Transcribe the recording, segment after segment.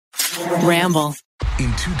Ramble.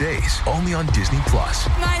 In 2 days, only on Disney Plus.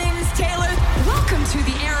 My name is Taylor. Welcome to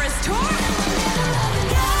the Eras Tour.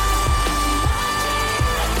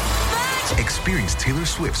 Experience Taylor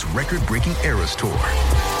Swift's record-breaking Eras Tour.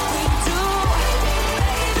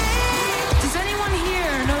 Does anyone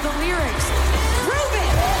here know the lyrics?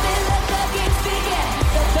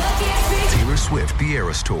 Taylor Swift The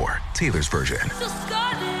Eras Tour, Taylor's version.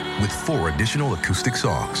 With 4 additional acoustic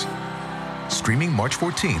songs. Streaming March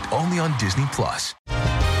 14th only on Disney Plus.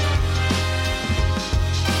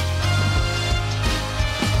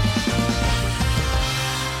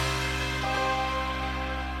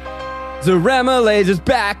 Zarema is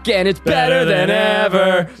back and it's better than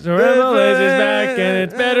ever. Zarema is back and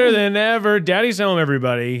it's better than ever. Daddy's home,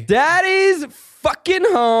 everybody. Daddy's fucking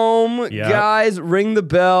home. Yep. Guys, ring the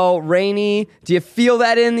bell. Rainy, do you feel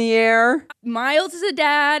that in the air? Miles is a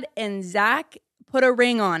dad, and Zach put a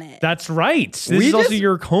ring on it. That's right. This We is also just-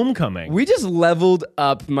 your homecoming. We just leveled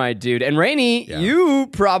up, my dude. And Rainy, you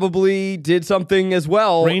probably did something as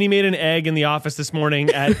well. Rainey made an egg in the office this morning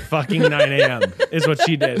at fucking 9 a.m. is what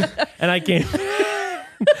she did. And I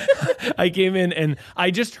came in and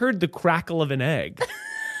I just heard the crackle of an egg.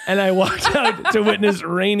 And I walked out to witness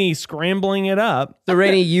Rainey scrambling it up. So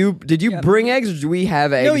Rainy, did you bring eggs or do we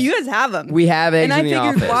have eggs? No, you guys have them. We have eggs and I in the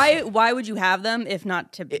figured, office. why would you have them if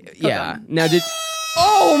not to cook Yeah. them? Now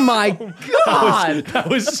Oh my God! That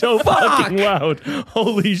was so fucking loud.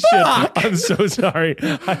 Holy shit. I'm so sorry.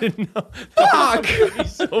 I didn't know. Fuck! That would be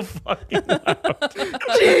so fucking loud.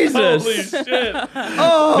 Jesus! Holy shit.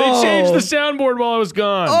 Oh! They changed the soundboard while I was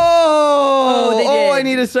gone. Oh! they did. I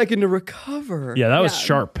need a second to recover. Yeah, that was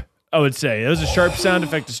sharp. I would say. It was a sharp sound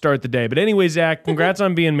effect to start the day. But anyway, Zach, congrats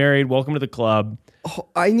on being married. Welcome to the club.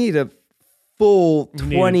 I need a full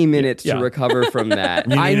 20 minutes yeah. to recover from that.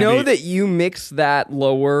 You need I to know be- that you mix that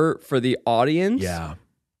lower for the audience. Yeah.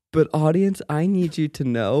 But audience, I need you to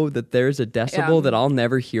know that there's a decibel that I'll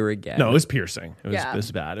never hear again. No, it was piercing. It Yeah.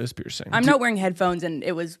 was bad. It was piercing. I'm not wearing headphones, and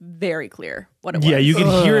it was very clear what it was. Yeah, you can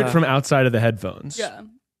hear it from outside of the headphones. Yeah.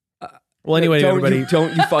 Well, anyway, everybody.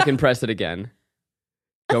 Don't you fucking press it again.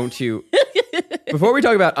 Don't you. Before we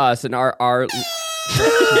talk about us and our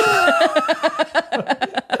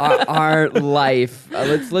life,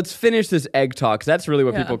 let's finish this egg talk, 'cause that's really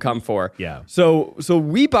what people come for. Yeah. So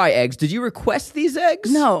we buy eggs. Did you request these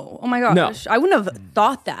eggs? No. Oh my gosh. No. I wouldn't have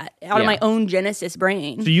thought that out of Yeah. my own Genesis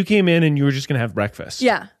brain. So you came in and you were just going to have breakfast.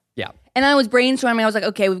 Yeah. Yeah. And I was brainstorming. I was like,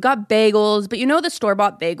 okay, we've got bagels, but you know the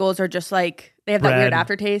store-bought bagels are just like, they have that weird Bread.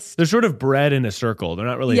 aftertaste. They're sort of bread in a circle. They're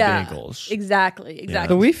not really bagels. Exactly.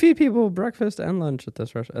 So we feed people breakfast and lunch at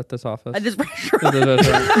this office. At this restaurant.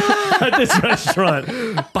 At this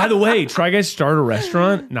restaurant. By the way, Try Guys start a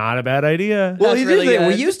restaurant. Not a bad idea. Well, That's here's really the thing.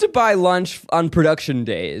 We good. used to buy lunch on production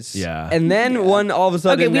days. Yeah. And then all of a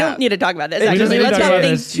sudden. Okay, we don't need to talk about this. We We just don't Actually, need to let's talk not about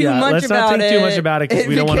think this. too Yeah, much let's about not think it. too much about it because It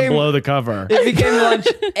we don't want to became- blow the cover. It became lunch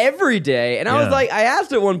every day. And I was Yeah. like, I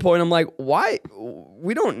asked at one point, I'm like, why?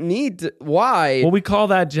 We don't need to. Why? What we call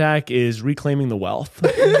that, Jack, is reclaiming the wealth.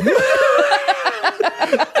 And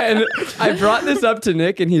I brought this up to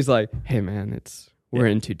Nick, and he's like, hey, man, we're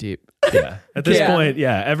in too deep. Yeah. At this Yeah. point,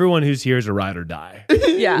 everyone who's here is a ride or die.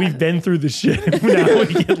 Yeah. We've been through the shit. Now we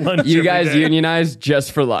get lunch. You every guys day. unionize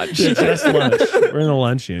just for lunch. Just lunch. We're in the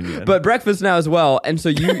lunch union. But breakfast now as well. And so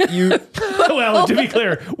you well, to be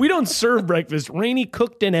clear, we don't serve breakfast. Rainey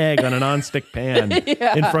cooked an egg on a nonstick pan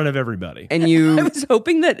in front of everybody. and I you was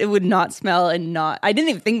hoping that it would not smell and not. I didn't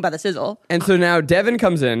even think about the sizzle. and so now Devin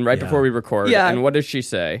comes in right before we record. Yeah. And what does she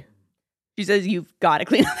say? She says, you've got to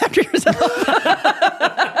clean up after yourself.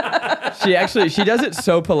 She does it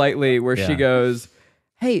so politely where she Yeah. goes,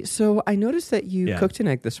 hey, so I noticed that you Yeah. cooked an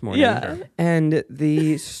egg this morning. Yeah. And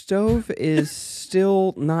the stove is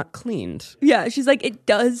still not cleaned. Yeah, she's like, it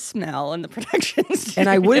does smell in the production studio. And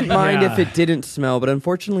I wouldn't mind Yeah. if it didn't smell, but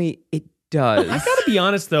unfortunately it does. I gotta be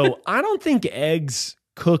honest though, I don't think eggs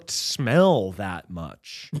cooked smell that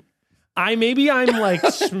much. I'm like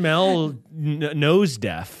smell nose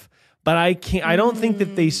deaf, but I can't. I don't think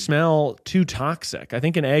that they smell too toxic. I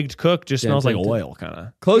think an egg cooked just smells like oil, kind of.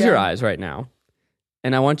 Close your Yeah. eyes right now.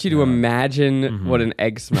 And I want you to imagine Mm-hmm. what an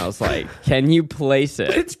egg smells like. Can you place it?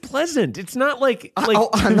 It's pleasant. It's not like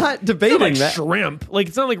I'm not it's debating not like that. shrimp. Like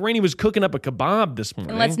it's not like Rainey was cooking up a kebab this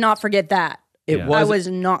morning. And let's not forget that. It Yeah. I was was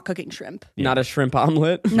not cooking shrimp. not a shrimp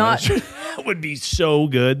omelet. Not. That would be so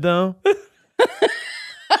good, though.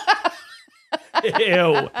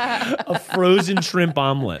 Ew. A frozen shrimp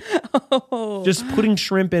omelet. Just putting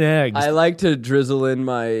shrimp in eggs. I like to drizzle in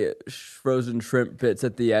my frozen shrimp bits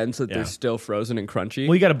at the end so that Yeah. they're still frozen and crunchy.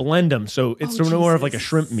 Well, you got to blend them, so it's Oh, sort of more of like a Jesus.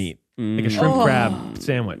 shrimp meat. like a shrimp crab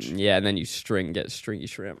sandwich. Yeah, and then you get stringy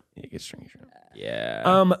shrimp. Yeah, get stringy shrimp.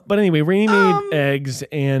 Yeah. But anyway, Rainey made eggs,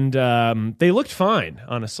 and they looked fine,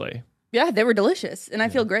 honestly. Yeah, they were delicious, and I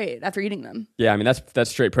feel great after eating them. Yeah, I mean that's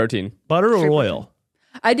straight protein. Butter or oil?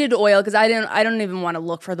 I did oil because I don't even want to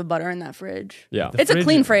look for the butter in that fridge. Yeah. It's a fridge-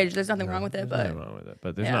 clean fridge. There's nothing wrong with it, There's but nothing wrong with it,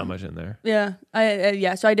 but there's Yeah. not much in there.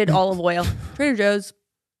 yeah, so I did olive oil. Trader Joe's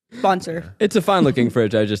sponsor. It's a fine looking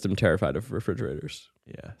fridge. I just am terrified of refrigerators.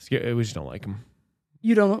 Yeah, we just don't like them.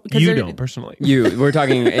 You don't. 'Cause You they're- don't personally. We're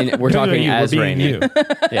talking You, as we're being Rainy. you.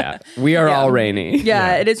 Yeah, we are all Rainy.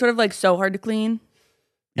 Yeah, it is sort of like so hard to clean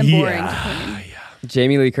and boring to clean.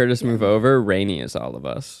 Jamie Lee Curtis move over. Rainy is all of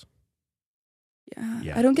us.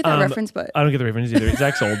 Yeah. I don't get that reference, but I don't get the reference either.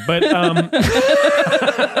 Zach's old, but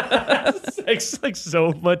Zach's like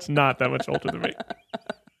so much not that much older than me.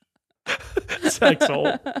 Zach's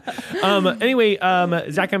old. Anyway,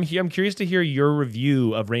 Zach, I'm curious to hear your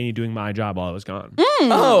review of Rainey doing my job while I was gone.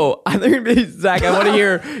 Oh, I think it'd be Zach. I want to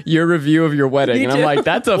hear your review of your wedding, and I'm like,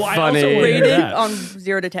 that's a Well, I funny. also wanna hear rated that. on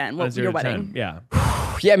 0 to 10. Well, 0 your to wedding. 10. Yeah.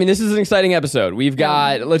 Yeah, I mean, this is an exciting episode. We've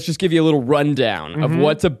got, let's just give you a little rundown of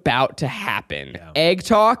what's about to happen. Egg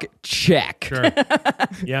talk, check. Sure.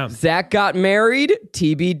 Yeah. Zach got married,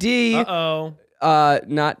 TBD. Uh-oh.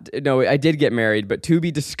 I did get married, but to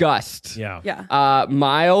be discussed. Yeah. Yeah.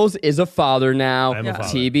 Miles is a father now, I'm a father.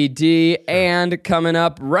 TBD, and coming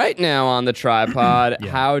up right now on the tripod,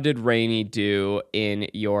 how did Rainey do in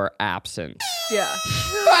your absence? Yeah.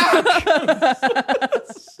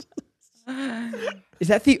 Is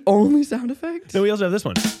that the only sound effect? No, we also have this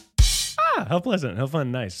one. How pleasant, how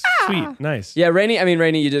fun, nice, sweet, nice. Yeah, Rainey,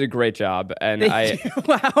 you did a great job. And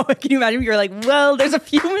Wow. Can you imagine if you were like, well, there's a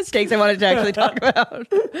few mistakes I wanted to actually talk about.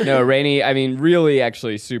 No, Rainey, really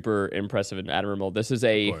actually super impressive and admirable. This is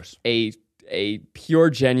a pure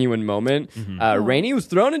genuine moment. Rainey was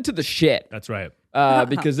thrown into the shit. That's right.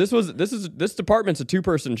 Because this department's a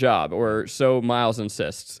 2-person job, or so Miles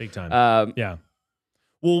insists. Big time. Yeah.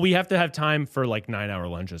 Well, we have to have time for like 9-hour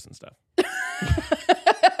lunches and stuff.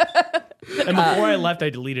 And before I left,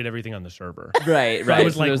 I deleted everything on the server. Right. I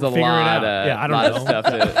was like, There's a figure it lot, out. I don't lot know. of stuff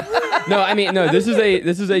to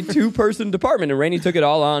this is a 2-person department, and Rainey took it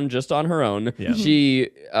all on just on her own. Yeah. She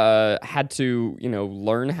had to,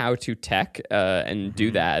 learn how to tech and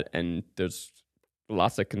do that, and there's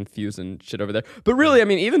lots of confusing shit over there. But really,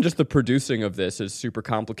 even just the producing of this is super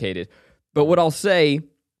complicated. But what I'll say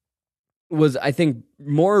was, I think,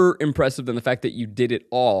 more impressive than the fact that you did it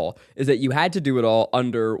all is that you had to do it all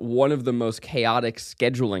under one of the most chaotic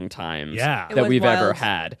scheduling times It that was we've ever wild.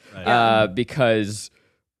 had. Yeah. Because,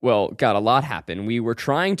 well, God, a lot happened. We were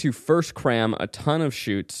trying to first cram a ton of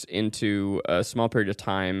shoots into a small period of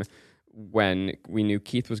time when we knew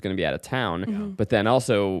Keith was going to be out of town. But then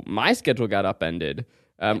also my schedule got upended.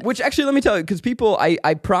 Which actually, let me tell you, because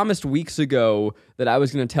I promised weeks ago that I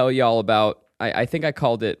was going to tell y'all about, I think I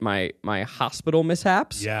called it my hospital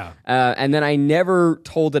mishaps. Yeah. And then I never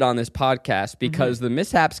told it on this podcast because the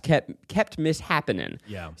mishaps kept mishappening.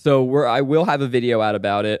 Yeah. So I will have a video out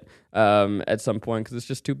about it at some point because it's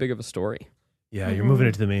just too big of a story. Yeah, you're moving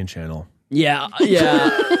it to the main channel. Yeah.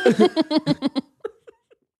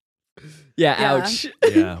 Yeah, ouch.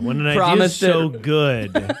 Yeah, when an idea is Promised so it.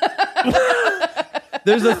 good.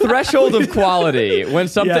 There's a threshold of quality when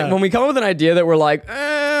when we come up with an idea that we're like,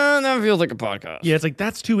 that feels like a podcast. Yeah, it's like,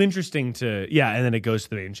 that's too interesting to, and then it goes to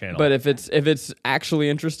the main channel. But if it's actually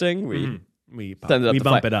interesting, we we send it up the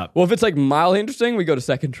bump flag. it up. Well, if it's like mildly interesting, we go to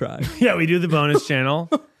second try. Yeah, we do the bonus channel.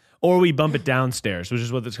 Or we bump it downstairs, which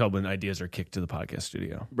is what it's called when ideas are kicked to the podcast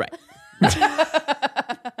studio. Right.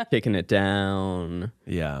 Kicking it down.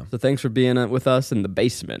 Yeah. So thanks for being with us in the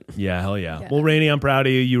basement. Yeah, hell yeah. Well, Rainey, I'm proud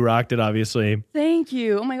of you. You rocked it, obviously. Thank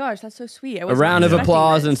you. Oh my gosh, that's so sweet. A round of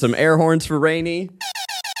applause and some air horns for Rainey.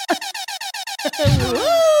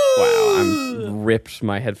 Wow, I'm ripped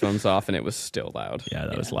my headphones off and it was still loud. Yeah,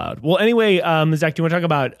 that was loud. Well, anyway, Zach, do you want to talk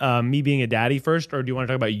about me being a daddy first, or do you want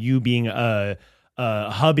to talk about you being a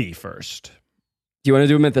hubby first? Do you want to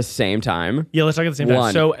do them at the same time? Yeah, let's talk at the same time.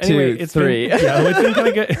 1, So anyway, 2, it's 3. been, it's been kind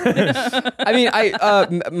of good. I mean,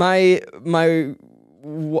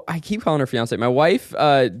 I keep calling her fiance. My wife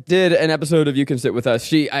did an episode of You Can Sit With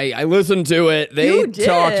Us. I listened to it. They You did.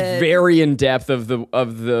 talked very in depth of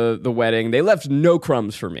the wedding. They left no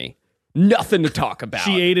crumbs for me. Nothing to talk about.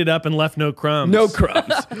 She ate it up and left no crumbs. No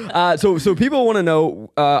crumbs. So people want to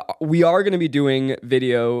know. We are going to be doing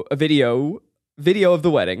a video of the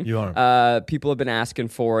wedding. You are. People have been asking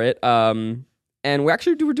for it. And we're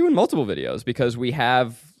doing multiple videos because we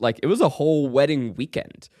have it was a whole wedding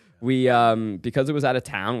weekend. We because it was out of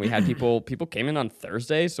town, we had people came in on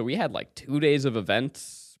Thursday, so we had 2 days of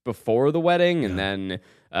events before the wedding, and then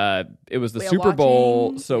it was the Whale Super Bowl,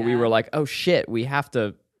 watching, so we yeah. were like, oh shit, we have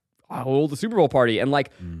to hold the Super Bowl party, and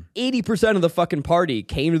like 80% of the fucking party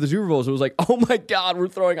came to the Super Bowl, so it was like, oh my god, we're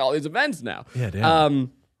throwing all these events now. Yeah,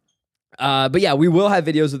 damn. But yeah, we will have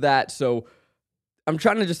videos of that, so I'm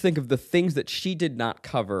trying to just think of the things that she did not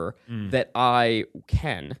cover that I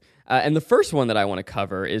can. And the first one that I want to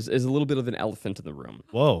cover is a little bit of an elephant in the room.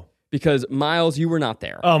 Whoa. Because, Miles, you were not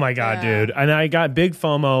there. Oh my God, dude. And I got big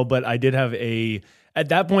FOMO, but I did have at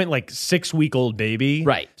that point, like 6-week-old baby.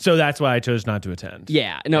 Right. So that's why I chose not to attend.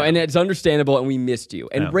 Yeah, no, and it's understandable, and we missed you.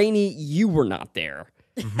 And Yeah. Rainey, you were not there.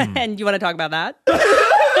 And you want to talk about that?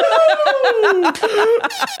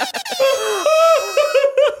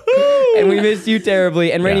 And we missed you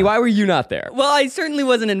terribly. And Rainey, why were you not there? Well, I certainly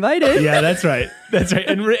wasn't invited. Yeah, that's right. That's right.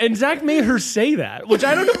 And Zach made her say that, which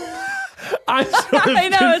I don't know. I'm sort of I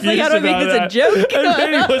know, it's like, how do I make confused this a about joke? that. And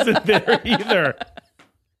Rainey wasn't there either.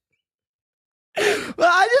 Well,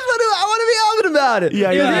 I want to be open about it. Yeah,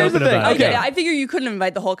 Because yeah, here's the open thing. about it. Okay, Yeah, I figure you couldn't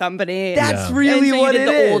invite the whole company. that's Yeah. really and so what you did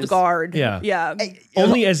it the is. old guard. Yeah. Yeah.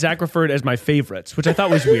 Only as Zach referred as my favorites, which I thought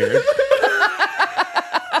was weird.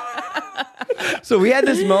 So we had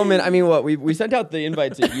this moment. I mean, what we sent out the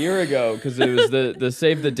invites a year ago because it was the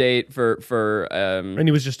save the date for.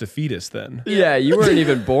 Rainey was just a fetus then. Yeah, you weren't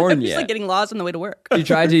even born Just yet. like getting lost on the way to work. You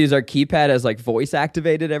tried to use our keypad as like voice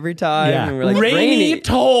activated every time. Yeah. And we're like, Rainey Rainey.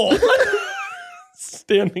 told.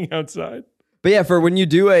 Standing outside. But yeah, for when you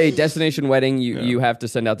do a destination wedding, you have to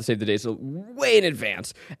send out the save the date so way in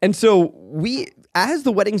advance. And so as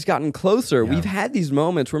the wedding's gotten closer, we've had these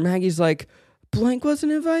moments where Maggie's like, blank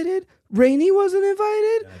wasn't invited, Rainey wasn't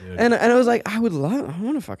invited, and I was like, I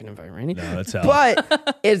want to fucking invite Rainey. No, that's hell.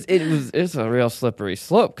 But it's a real slippery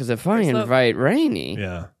slope because if I invite Rainey,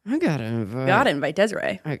 Yeah. I gotta invite. Gotta invite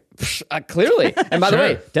Desiree. Clearly. And by the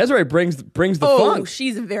way, Desiree brings the Oh, funk.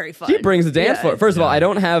 she's very fun. She brings the dance Yeah. floor. First of all, I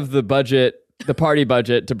don't have the party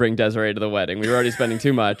budget to bring Desiree to the wedding. We were already spending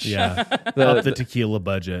too much. Yeah. The- Up the tequila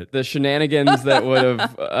budget. The shenanigans that would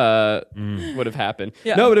have happened.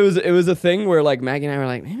 Yeah. No, but it was a thing where like Maggie and I were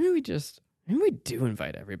like, maybe we do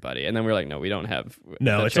invite everybody, and then we were like, no, we don't have.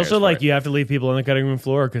 No, the it's chairs also for like it. you have to leave people on the cutting room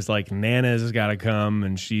floor because like Nana's has got to come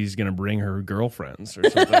and she's gonna bring her girlfriends or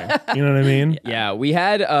something. You know what I mean? Yeah, we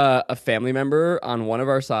had a family member on one of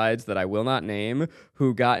our sides that I will not name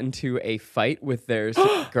who got into a fight with their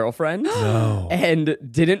girlfriend and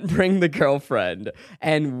didn't bring the girlfriend.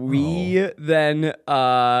 And we then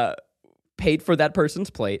paid for that person's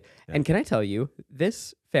plate. And can I tell you,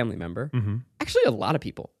 this family member, actually a lot of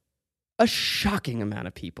people, a shocking amount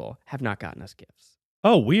of people have not gotten us gifts.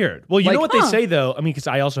 Oh, weird. Well, you Like, know what they say though. I mean, because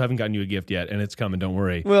I also haven't gotten you a gift yet, and it's coming. Don't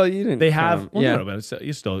worry. Well, you didn't. They have. Well, yeah. no, but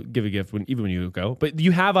you still give a gift even when you go. But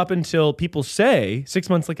you have up until people say 6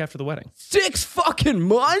 months like after the wedding. 6 fucking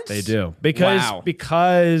months? They do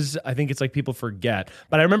because I think it's like people forget.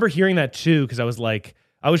 But I remember hearing that too because I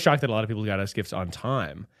was shocked that a lot of people got us gifts on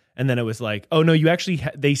time. And then it was like, oh no, you actually.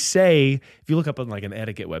 They say if you look up on like an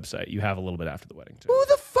etiquette website, you have a little bit after the wedding too. Who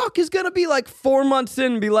the fuck is gonna be like 4 months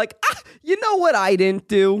in and be like, you know what I didn't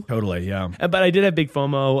do? Totally, yeah. But I did have big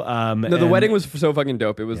FOMO. No, the wedding was so fucking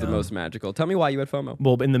dope. It was the most magical. Tell me why you had FOMO.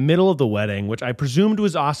 Well, in the middle of the wedding, which I presumed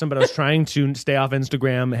was awesome, but I was trying to stay off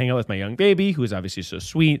Instagram, hang out with my young baby, who is obviously so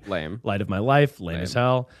sweet. Lame. Light of my life. Lame. As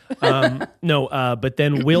hell. But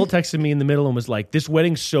then Will texted me in the middle and was like, this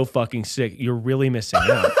wedding's so fucking sick. You're really missing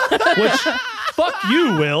out. Which, fuck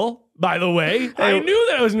you, Will, by the way. I knew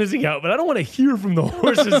that I was missing out, but I don't want to hear from the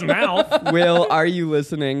horse's mouth. Will, are you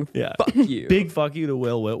listening? Yeah. Fuck you. Big fuck you to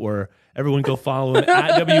Will Whitwer. Everyone go follow him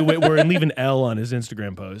at W Whitwer and leave an L on his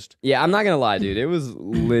Instagram post. Yeah, I'm not gonna lie, dude. It was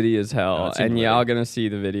litty as hell, it seemed and litty. y'all gonna see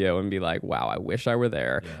the video and be like, "Wow, I wish I were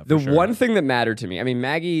there." Yeah, the for sure. one thing that mattered to me, I mean,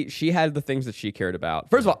 Maggie, she had the things that she cared about.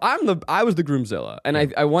 First of all, I was the groomzilla, and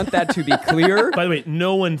I want that to be clear. By the way,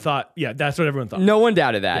 no one thought, yeah, that's what everyone thought. No one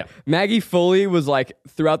doubted that. Yeah. Maggie fully was like,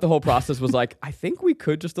 throughout the whole process, was like, I think we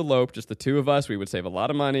could just elope, just the two of us. We would save a lot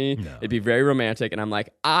of money. It'd be very romantic. And I'm like,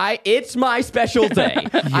 it's my special day.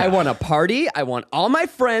 I want a party. I want all my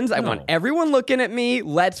friends. I want everyone looking at me.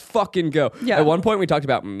 Let's fucking go. Yeah. At one point, we talked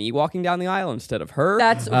about me walking down the aisle instead of her.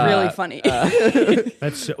 That's really funny.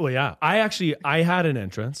 That's well, yeah. I had an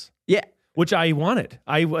entrance, yeah. which I wanted.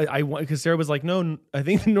 I because Sarah was like, no, I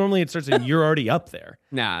think normally it starts at you're already up there.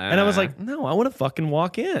 Nah. And I was like, no, I want to fucking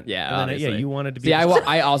walk in. Yeah, And then, obviously. you wanted to be. See,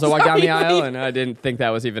 I also walked down the Sorry, aisle, wait. and I didn't think that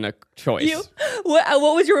was even a choice.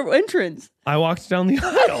 What was your entrance? I walked down the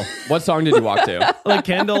aisle. What song did you walk to? Like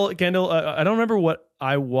Kendall. I don't remember what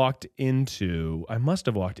I walked into. I must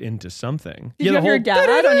have walked into something. Did you have your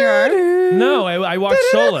dad on your arm? No, I walked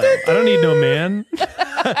solo. I don't need no man.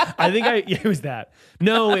 it was that.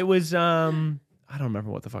 No, it was I don't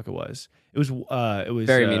remember what the fuck it was. It was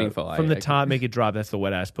Very meaningful. From the top, make it drop. That's the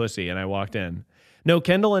wet ass pussy. And I walked in. No,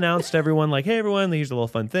 Kendall announced to everyone like, "Hey everyone, here's a little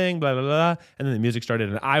fun thing." Blah blah blah. And then the music started,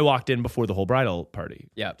 and I walked in before the whole bridal party.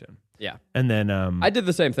 Yeah. Yeah. And then I did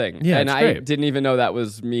the same thing. Yeah, and it's I great. didn't even know that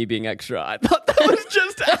was me being extra. I thought that was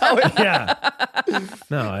just how it. yeah.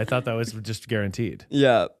 No, I thought that was just guaranteed.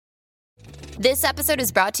 Yeah. This episode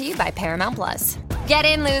is brought to you by Paramount Plus. Get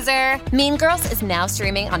in, loser! Mean Girls is now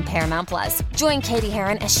streaming on Paramount Plus. Join Katie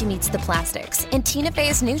Heron as she meets the plastics in Tina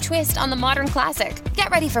Fey's new twist on the modern classic.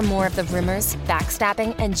 Get ready for more of the rumors,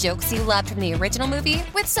 backstabbing, and jokes you loved from the original movie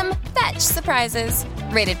with some fetch surprises.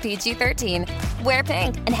 Rated PG-13. Wear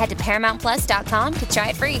pink and head to ParamountPlus.com to try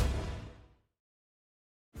it free.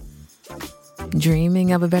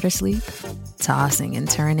 Dreaming of a better sleep? Tossing and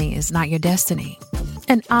turning is not your destiny.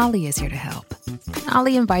 And Ollie is here to help.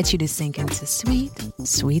 Ollie invites you to sink into sweet,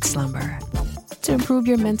 sweet slumber to improve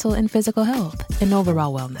your mental and physical health and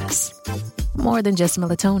overall wellness. More than just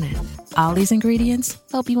melatonin, Ollie's ingredients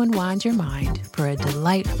help you unwind your mind for a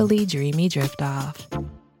delightfully dreamy drift off.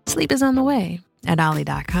 Sleep is on the way at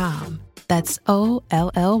Ollie.com. That's OLLY.com.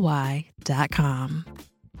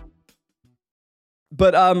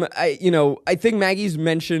 But I think Maggie's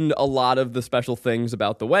mentioned a lot of the special things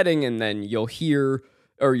about the wedding, and then you'll hear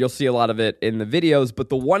or you'll see a lot of it in the videos. But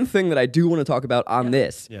the one thing that I do want to talk about on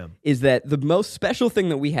this is that the most special thing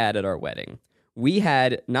that we had at our wedding, we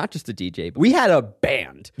had not just a DJ, but we had a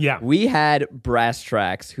band. Yeah. We had Brass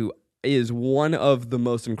Tracks, who is one of the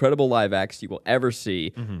most incredible live acts you will ever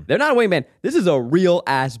see. Mm-hmm. They're not a wing band. This is a real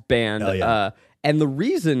ass band. Hell yeah. And the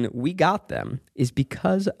reason we got them is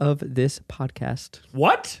because of this podcast.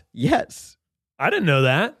 What? Yes. I didn't know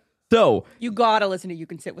that. So You gotta listen to You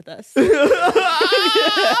Can Sit With Us. The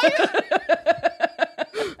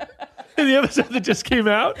episode that just came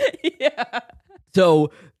out?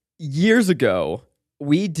 So years ago,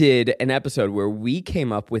 we did an episode where we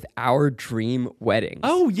came up with our dream weddings.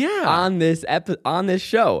 Oh, yeah. On this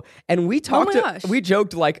show. And we talked gosh. we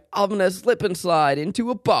joked like, I'm gonna slip and slide into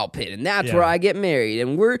a ball pit, and that's Yeah. where I get married,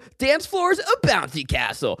 and we're dance floor's a bouncy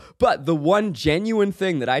castle. But the one genuine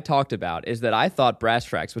thing that I talked about is that I thought Brass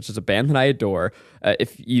Tracks, which is a band that I adore,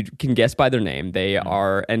 if you can guess by their name, they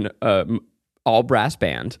are an all brass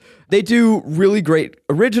band. They do really great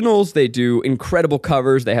originals. They do incredible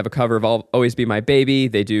covers. They have a cover of Always Be My Baby.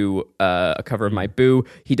 They do a cover of My Boo.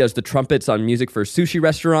 He does the trumpets on Music for a Sushi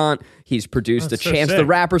Restaurant. He's produced That's a so Chance the sick.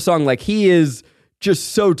 Rapper song. Like, he is just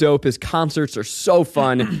so dope. His concerts are so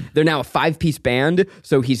fun. They're now a 5-piece band.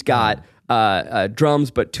 So he's got drums,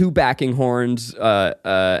 but 2 backing horns,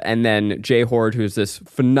 and then Jay Horde, who's this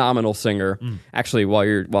phenomenal singer. Actually,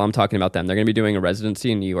 while I'm talking about them, they're going to be doing a residency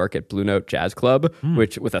in New York at Blue Note Jazz Club,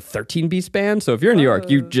 which with a 13-piece band. So if you're in New York,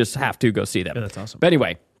 you just have to go see them. Yeah, that's awesome. But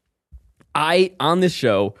anyway, I on this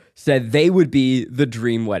show said they would be the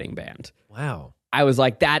dream wedding band. Wow. I was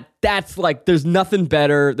like, that's like, there's nothing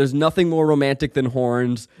better. There's nothing more romantic than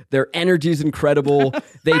horns. Their energy's incredible.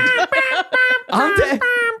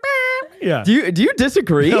 Yeah. Do you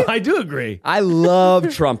disagree? No, I do agree. I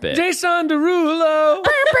love trumpet. Jason Derulo.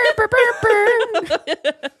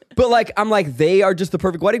 But like, I'm like, they are just the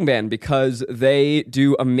perfect wedding band because they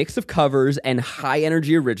do a mix of covers and high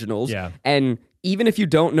energy originals. Yeah. And even if you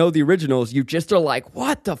don't know the originals, you just are like,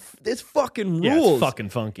 what the this fucking rules. Yeah, it's fucking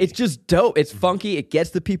funky. It's just dope. It's funky. It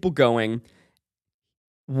gets the people going.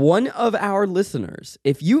 One of our listeners,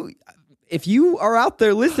 if you are out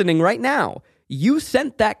there listening right now, you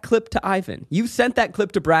sent that clip to Ivan. You sent that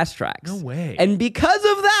clip to Brass Tracks. No way. And because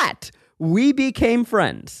of that, we became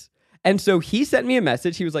friends. And so he sent me a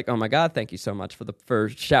message. He was like, "Oh my God, thank you so much for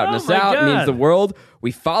shouting us my out. It means God. the world." We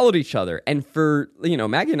followed each other. And for,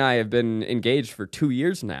 Maggie and I have been engaged for 2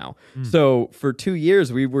 years now. So for 2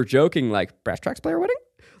 years, we were joking like, Brass Tracks play our wedding?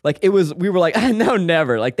 Like we were like, no,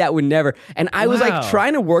 never. Like that would never. And I was like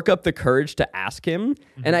trying to work up the courage to ask him.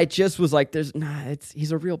 And I just was like,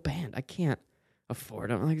 he's a real band. I can't afford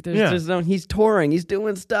him. Like there's no, he's touring. He's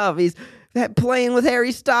doing stuff. He's playing with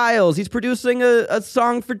Harry Styles. He's producing a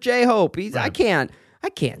song for J-Hope. I can't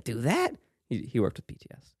do that. He worked with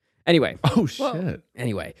BTS. Anyway. Oh, shit.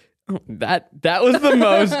 Anyway. That was the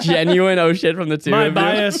most genuine oh shit from the two My of you.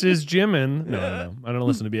 bias is Jimin. No. I don't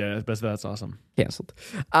listen to BTS, but that's awesome. Canceled.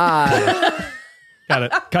 Got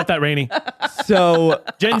it. Cut that, Rainey. So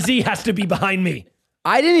Gen Z has to be behind me.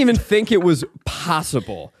 I didn't even think it was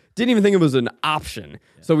possible. Didn't even think it was an option.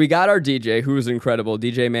 So we got our DJ, who was incredible,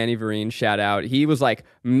 DJ Manny Vereen, shout out. He was like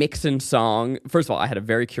mixing song. First of all, I had a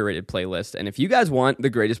very curated playlist. And if you guys want the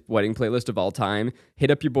greatest wedding playlist of all time,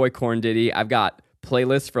 hit up your boy Corn Diddy. I've got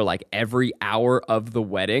playlists for like every hour of the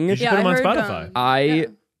wedding. You should put them on I heard,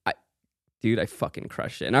 Spotify. Dude, I fucking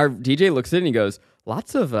crushed it. And our DJ looks in and he goes,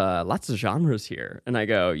 lots of genres here. And I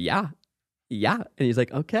go, yeah. And he's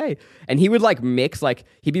like, okay. And he would like mix, like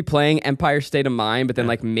he'd be playing Empire State of Mind, but then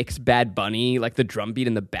like mix Bad Bunny, like the drum beat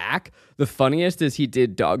in the back. The funniest is he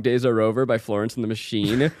did Dog Days Are Over by Florence and the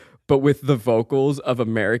Machine, but with the vocals of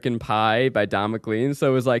American Pie by Don McLean. So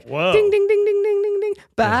it was like, Whoa. ding, ding, ding, ding, ding, ding, ding.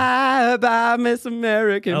 Bye, bye, Miss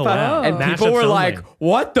American Oh, Pie. wow. And people Mashups were only. like,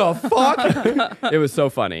 what the fuck? It was so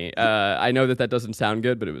funny. I know that doesn't sound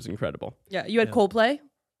good, but it was incredible. Yeah, you had Coldplay.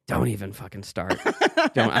 Don't even fucking start.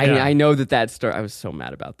 I know that story. I was so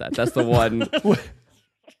mad about that. That's the one.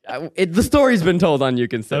 The story's been told on You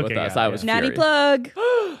Can Sit With Okay, Us. yeah, I yeah. was Natty furious. plug.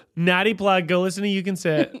 Natty plug. Go listen to You Can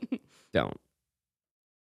Sit. Don't.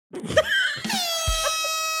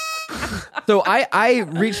 So I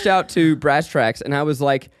reached out to Brass Tracks and I was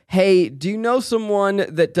like, hey, do you know someone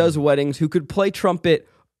that does weddings who could play trumpet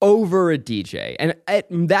over a DJ? And at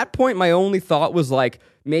that point, my only thought was like,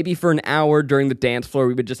 maybe for an hour during the dance floor,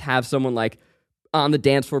 we would just have someone like on the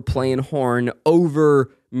dance floor playing horn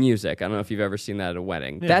over music. I don't know if you've ever seen that at a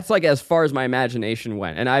wedding. Yeah. That's like as far as my imagination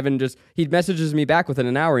went. And Ivan he messages me back within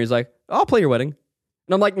an hour. He's like, I'll play your wedding.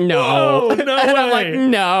 And I'm like, no. Whoa, no and I'm way. like,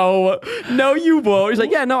 no, you won't. He's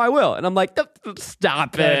like, yeah, no, I will. And I'm like,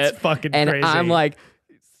 stop it. That's fucking and crazy. I'm like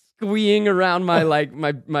squeeing around my like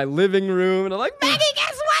my living room, and I'm like, Maggie,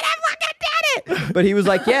 guess what? I fucking did it. But he was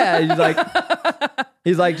like, yeah.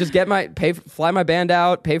 He's like, just fly my band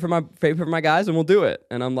out, pay for my guys, and we'll do it.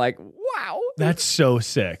 And I'm like, wow. That's so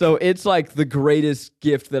sick. So it's like the greatest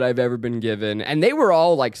gift that I've ever been given. And they were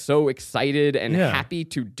all like so excited and happy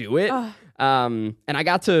to do it. And I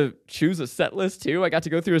got to choose a set list too. I got to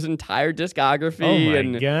go through his entire discography Oh my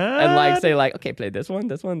and God. like say like, okay, play this one,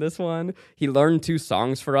 this one, this one. He learned 2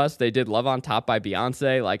 songs for us. They did Love on Top by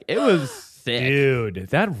Beyonce. Like it was sick. Dude,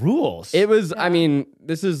 that rules. It was, I mean,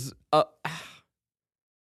 this is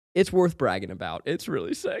it's worth bragging about. It's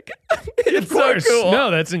really sick. It's of course. so cool.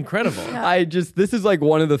 No, that's incredible. This is like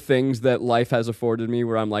one of the things that life has afforded me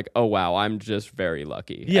where I'm like, oh wow, I'm just very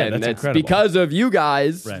lucky. Yeah, and that's it's incredible. because of you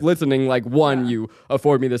guys Right. listening, like you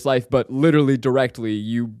afford me this life, but literally directly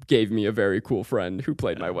you gave me a very cool friend who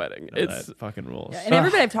played my wedding. No, It's that fucking rules. And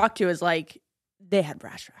everybody I've talked to is like, they had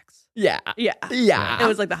Brass Tracks. yeah. Yeah. Yeah. It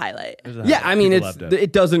was like the highlight. Yeah, I mean, People loved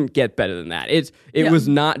it doesn't get better than that. It Yeah. was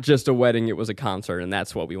not just a wedding; it was a concert, and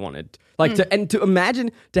that's what we wanted. Like to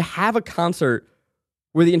imagine to have a concert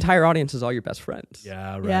where the entire audience is all your best friends.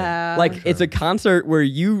 Yeah, right. Yeah. Like it's a concert where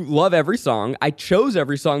you love every song. I chose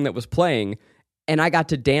every song that was playing, and I got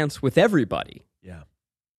to dance with everybody. Yeah.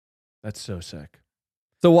 That's so sick.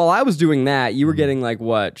 So while I was doing that, you were getting like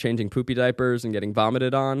what, changing poopy diapers and getting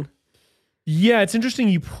vomited on. Yeah, it's interesting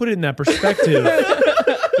you put it in that perspective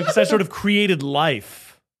because I sort of created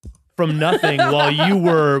life from nothing while you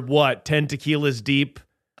were, 10 tequilas deep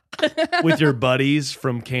with your buddies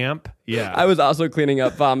from camp? Yeah. I was also cleaning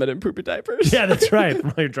up vomit and poopy diapers. Yeah, that's right. From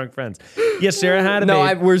all your drunk friends. Yes, Sarah had a No,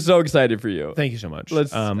 baby. we're so excited for you. Thank you so much.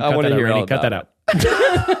 Let's- cut I wanna that out, hear Rainey. all Cut that about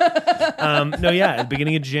out. No, yeah. At the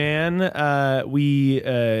beginning of Jan, we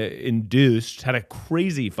induced, had a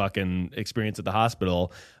crazy fucking experience at the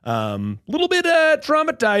hospital. Little bit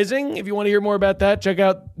traumatizing. If you want to hear more about that, check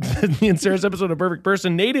out me and Sarah's episode of Perfect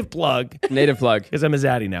Person. Native plug. Native plug. Because I'm a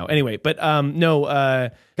zaddy now. Anyway, but no.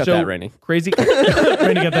 Cut so that, Rainey. Crazy.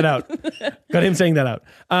 Rainey, got that out. Got him saying that out.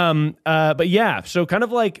 But yeah, so kind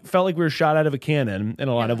of like felt like we were shot out of a cannon in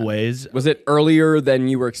a lot of ways. Was it earlier than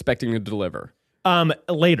you were expecting to deliver?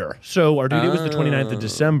 Later. So our due date was the 29th of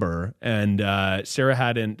December, and Sarah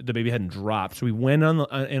the baby hadn't dropped. So we went on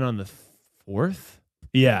the 4th.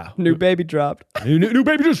 Yeah. New baby dropped. New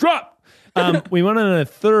baby just dropped. We went on the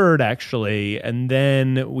 3rd, actually, and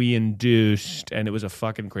then we induced, and it was a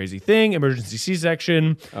fucking crazy thing. Emergency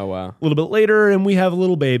C-section. Oh, wow. A little bit later, and we have a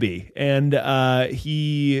little baby. And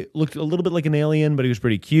he looked a little bit like an alien, but he was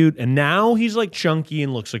pretty cute. And now he's like chunky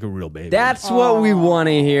and looks like a real baby. That's what we want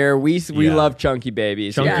to hear. We Yeah. love chunky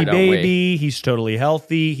babies. Chunky here, don't we? baby. He's totally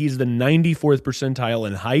healthy. He's the 94th percentile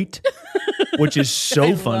in height, which is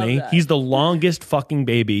so funny. that. He's the longest fucking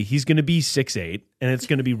baby. He's going to be 6'8", and it's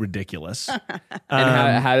going to be ridiculous. And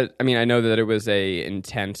I mean, I know that it was a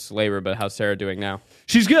intense labor, but how's Sarah doing now?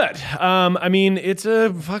 She's good. I mean, it's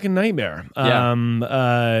a fucking nightmare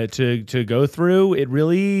to go through. It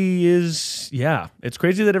really is. Yeah, it's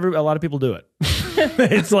crazy that a lot of people do it.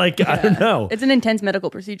 It's like, I don't know. It's an intense medical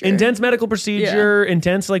procedure. Intense medical procedure,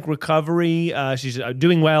 intense like recovery. She's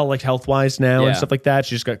doing well, like health wise now and stuff like that.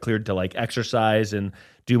 She just got cleared to like exercise and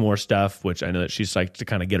do more stuff, which I know that she's psyched to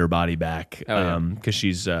kind of get her body back because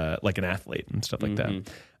she's like an athlete and stuff like that.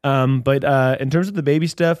 But in terms of the baby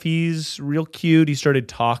stuff, he's real cute. He started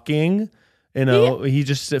talking. You know, he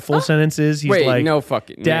just full sentences. He's like, no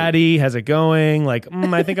fucking Daddy, how's it going? Like,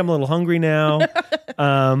 I think I'm a little hungry now, but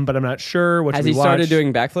I'm not sure. What Has should we he started watch?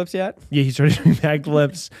 doing backflips yet? Yeah, he started doing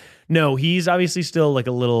backflips. No, he's obviously still like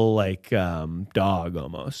a little like dog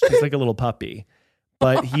almost. He's like a little puppy.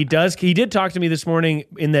 But he did talk to me this morning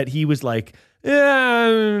in that he was like, yeah.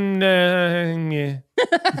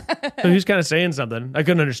 So he was kind of saying something. I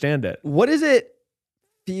couldn't understand it. What does it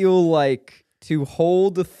feel like to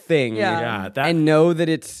hold a thing and know that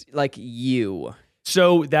it's like you?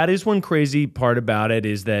 So that is one crazy part about it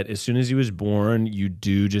is that as soon as he was born, you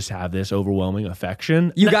do just have this overwhelming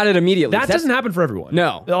affection. You got it immediately. That doesn't happen for everyone.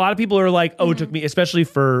 No. A lot of people are like, it took me, especially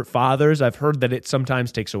for fathers. I've heard that it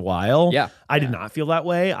sometimes takes a while. Yeah. I did not feel that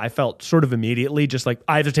way. I felt sort of immediately just like,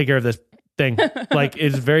 I have to take care of this thing. Like,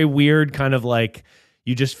 it's very weird, kind of like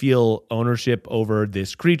you just feel ownership over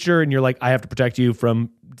this creature and you're like, I have to protect you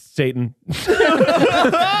from Satan.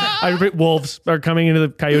 Wolves are coming into the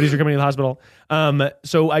coyotes are coming into the hospital.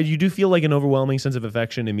 So you do feel like an overwhelming sense of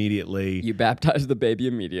affection immediately. You baptize the baby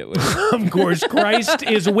immediately. Of course, Christ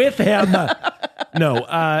is with him. No,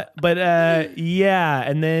 and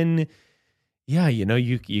then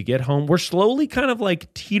you get home. We're slowly kind of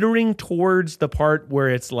like teetering towards the part where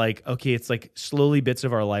it's like, okay, it's like slowly bits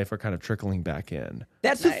of our life are kind of trickling back in.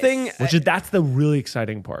 That's the thing. That's the really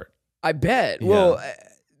exciting part. I bet. Yeah. Well,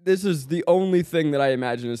 this is the only thing that I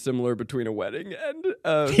imagine is similar between a wedding and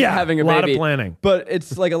having a baby. A lot of planning. But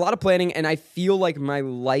it's like a lot of planning, and I feel like my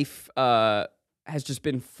life has just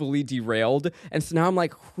been fully derailed. And so now I'm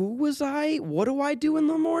like, who was I? What do I do in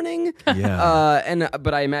the morning? Yeah.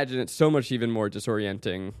 But I imagine it's so much even more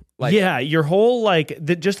disorienting. Like, yeah, your whole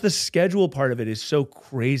just the schedule part of it is so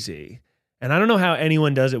crazy. And I don't know how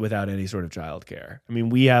anyone does it without any sort of childcare. I mean,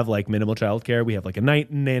 we have like minimal childcare. We have like a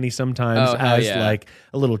night nanny sometimes like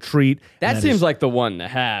a little treat. That seems like the one to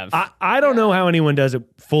have. I don't know how anyone does it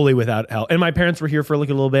fully without help. And my parents were here for like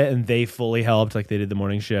a little bit and they fully helped. Like they did the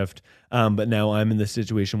morning shift. But now I'm in the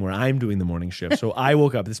situation where I'm doing the morning shift. So I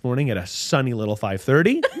woke up this morning at a sunny little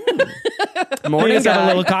 5:30. Morning, got a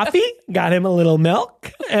little coffee, got him a little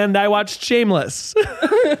milk, and I watched Shameless.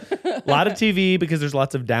 A lot of TV because there's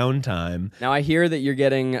lots of downtime. Now I hear that you're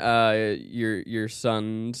getting your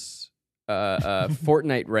son's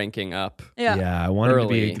Fortnite ranking up. Yeah, I want him to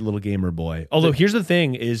be a little gamer boy. Although here's the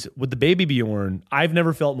thing is with the baby Bjorn, I've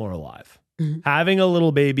never felt more alive. Having a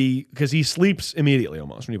little baby, because he sleeps immediately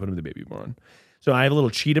almost when you put him in the baby Bjorn. So I have a little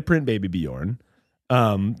cheetah print baby Bjorn.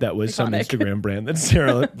 That was some Instagram brand that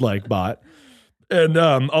Sarah bought. And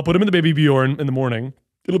I'll put him in the baby Bjorn in the morning.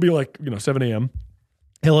 It'll be like, 7 a.m.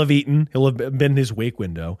 He'll have eaten. He'll have been in his wake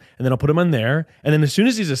window. And then I'll put him on there. And then as soon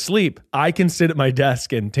as he's asleep, I can sit at my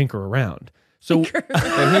desk and tinker around. So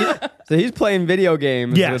he's playing video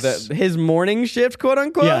games. Yes. With his morning shift, quote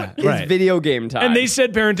unquote, is video game time. And they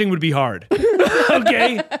said parenting would be hard.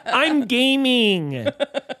 Okay, I'm gaming.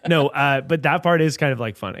 No, but that part is kind of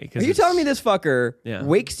like funny. Are you telling me this fucker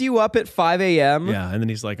wakes you up at 5 a.m.? Yeah, and then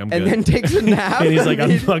he's like, I'm good. And then takes a nap. And he's like,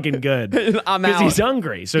 I'm fucking good. I'm out. Because he's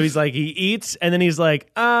hungry. So he's like, he eats, and then he's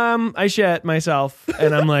like, I shit myself.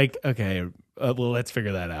 And I'm like, okay, well, let's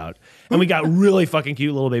figure that out. And we got really fucking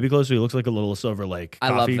cute little baby clothes. So he looks like a little Silver Lake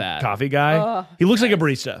coffee guy. He looks like a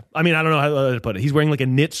barista. I mean, I don't know how to put it. He's wearing like a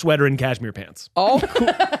knit sweater and cashmere pants.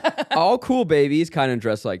 All cool babies kind of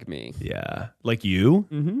dress like me. Yeah. Like you?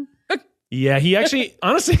 Mm-hmm. Yeah, he actually,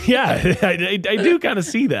 honestly, I do kind of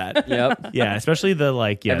see that. Yep. Yeah, especially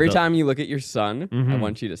every time you look at your son, I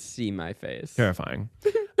want you to see my face. Terrifying.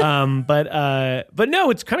 But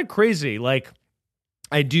no, it's kind of crazy. Like,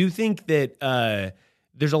 I do think that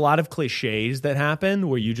there's a lot of cliches that happen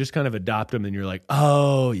where you just kind of adopt them and you're like,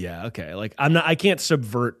 oh yeah, okay. Like I can't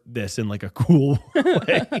subvert this in like a cool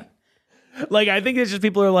way. Like I think it's just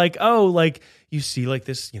people are like, oh, like you see like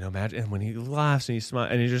this, imagine, and when he laughs and he smiles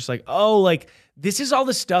and you're just like, oh, like this is all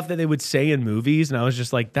the stuff that they would say in movies. And I was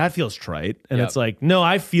just like, that feels trite. And it's like, no,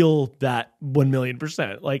 I feel that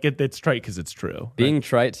 1,000,000%. Like it's trite because it's true. Being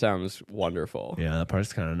trite sounds wonderful. Yeah, that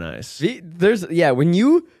part's kind of nice.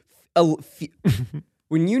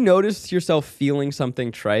 When you notice yourself feeling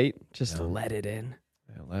something trite, just let it in.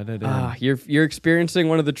 Let it in. You're experiencing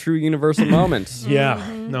one of the true universal moments. Yeah,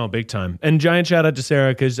 no, big time. And giant shout out to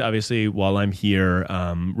Sarah, because obviously while I'm here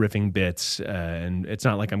riffing bits, and it's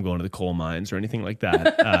not like I'm going to the coal mines or anything like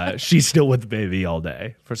that, she's still with the baby all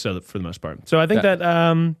day for the most part. So I think that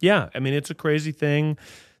I mean, it's a crazy thing,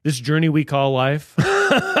 this journey we call life.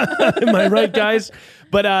 Am I right, guys?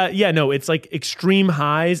 But it's like extreme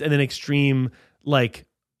highs and then extreme, like,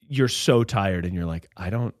 you're so tired and you're like, I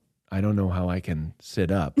don't know how I can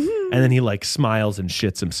sit up. And then he like smiles and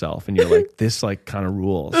shits himself and you're like, this like kind of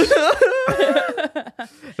rules.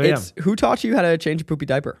 Who taught you how to change a poopy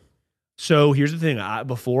diaper? So here's the thing.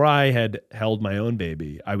 Before I had held my own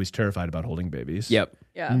baby, I was terrified about holding babies. Yep.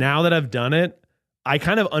 Yeah. Now that I've done it, I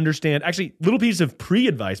kind of understand. Actually, little piece of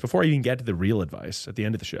pre-advice before I even get to the real advice at the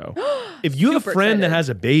end of the show. If you have a friend that has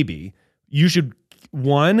a baby, you should,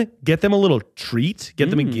 one, get them a little treat,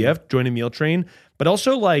 get them a gift, join a meal train, but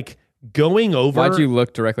also like going over. Why'd you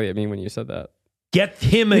look directly at me when you said that? Get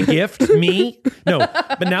him a gift, me? No,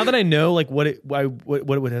 but now that I know like what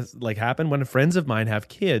would has like happen when friends of mine have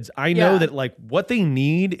kids, I know that like what they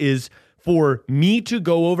need is for me to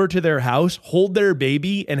go over to their house, hold their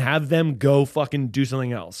baby, and have them go fucking do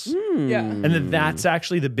something else. Yeah. And that's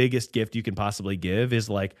actually the biggest gift you can possibly give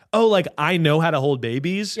is like, oh, like I know how to hold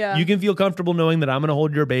babies. Yeah. You can feel comfortable knowing that I'm going to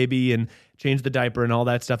hold your baby and change the diaper and all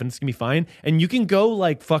that stuff, and it's going to be fine. And you can go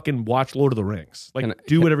like fucking watch Lord of the Rings. Like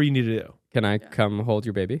do whatever you need to do. Can I come hold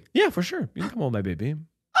your baby? Yeah, for sure. You can come hold my baby.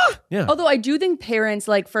 Yeah. Although I do think parents,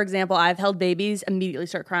 like, for example, I've held babies, immediately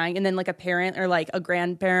start crying. And then, like, a parent or, like, a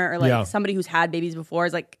grandparent or, like, somebody who's had babies before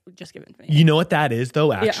is like, just give it to me. You know what that is,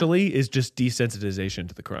 though, actually, is just desensitization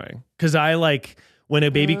to the crying. Because I, like, when a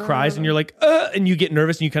baby cries and you're like, and you get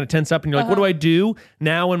nervous and you kind of tense up and you're like, what do I do?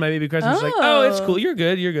 Now when my baby cries, I'm just like, oh, it's cool. You're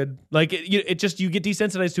good. You're good. Like, it just, you get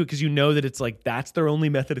desensitized to it because you know that it's, like, that's their only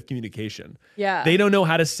method of communication. Yeah. They don't know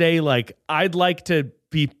how to say, like, I'd like to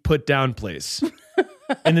be put down, please.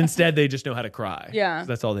 And instead, they just know how to cry. Yeah. So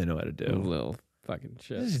that's all they know how to do. Little fucking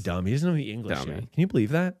shit. This is dumb. He doesn't know the English Dummy. yet. Can you believe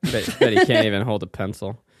that? Bet he can't even hold a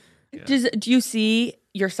pencil. Do you see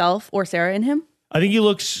yourself or Sarah in him? I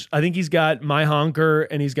think he's got my honker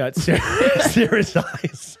and he's got Sarah's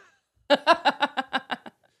eyes.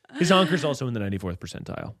 His honker's also in the 94th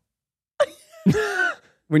percentile.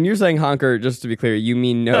 When you're saying honker, just to be clear, you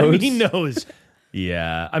mean nose? I mean nose.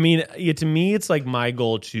 Yeah. I mean, to me, it's like my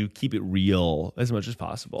goal to keep it real as much as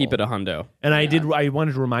possible. Keep it a hundo. And I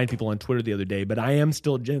wanted to remind people on Twitter the other day, but I am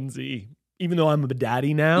still Gen Z. Even though I'm a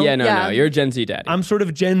daddy now. Yeah, no, you're a Gen Z daddy. I'm sort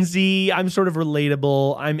of Gen Z. I'm sort of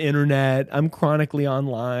relatable. I'm internet. I'm chronically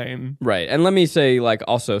online. Right. And let me say, like,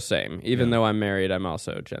 also same. Even though I'm married, I'm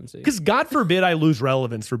also Gen Z. Because God forbid I lose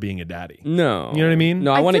relevance for being a daddy. No. You know what I mean?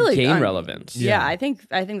 No, I want feel to like gain relevance. Yeah, I think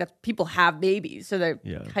that people have babies, so they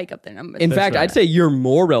hike up their numbers. In fact, right. I'd say you're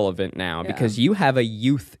more relevant now because you have a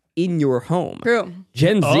youth in your home. True.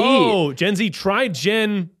 Gen Z. Oh, Gen Z. Try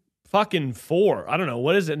Gen fucking 4. I don't know.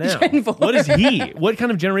 What is it now? Gen 4. What is he? What kind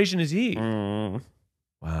of generation is he?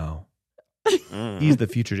 Wow. He's the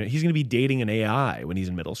future. He's going to be dating an AI when he's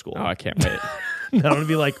in middle school. Oh, I can't wait. I'm going to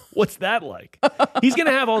be like, what's that like? He's going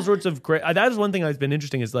to have all sorts of that is one thing that's been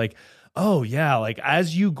interesting is like, oh yeah, like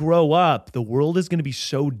as you grow up, the world is going to be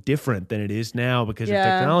so different than it is now because of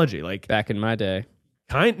technology. Like back in my day.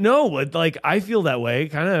 Like I feel that way.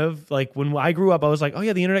 Kind of like when I grew up, I was like, oh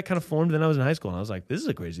yeah, the internet kind of formed. Then I was in high school, and I was like, this is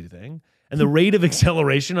a crazy thing. And the rate of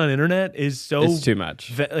acceleration on internet is so It's too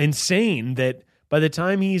much. Insane that by the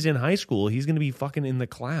time he's in high school, he's going to be fucking in the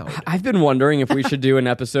cloud. I've been wondering if we should do an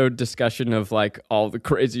episode discussion of like all the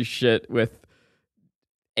crazy shit with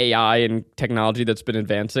AI and technology that's been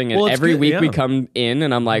advancing, and every week we come in,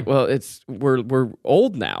 and I'm like, well, we're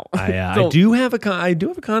old now. I do have a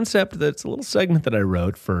concept that's a little segment that I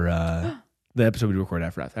wrote for the episode we record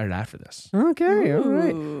after this. Okay, all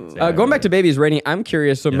right. Going back to babies, Rainey, I'm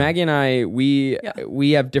curious. So Maggie and I, we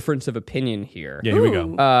have difference of opinion here. Yeah, here we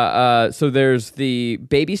go. So there's the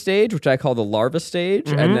baby stage, which I call the larva stage,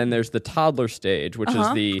 and then there's the toddler stage, which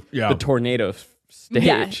is the tornado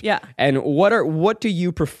stage. Yeah. And what do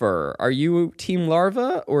you prefer? Are you team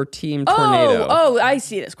larva or team tornado? Oh, I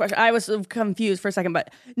see this question. I was confused for a second,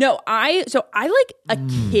 but no, I like a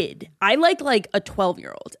kid. I like a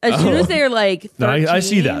 12-year-old. As soon as they're like 13. No, I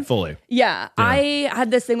see that fully. Yeah. I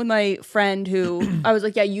had this thing with my friend who I was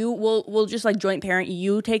like, yeah, we'll just like joint parent.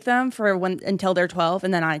 You take them until they're 12,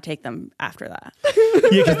 and then I take them after that.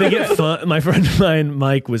 Yeah, because they get fun. My friend of mine,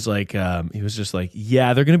 Mike, was like, he was just like,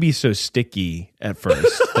 yeah, they're going to be so sticky at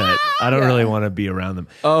first that I don't really want to be around them.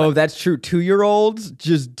 Oh, that's true. 2-year-olds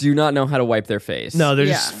just do not know how to wipe their face. No, they're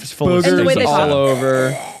just full of boogers sticky all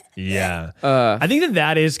over. Yeah. Uh, I think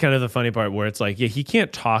that is kind of the funny part where it's like, yeah, he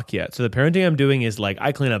can't talk yet. So the parenting I'm doing is like,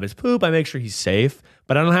 I clean up his poop, I make sure he's safe,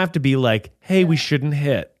 but I don't have to be like, hey, we shouldn't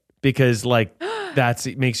hit because like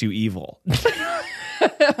it makes you evil.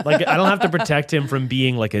 Like I don't have to protect him from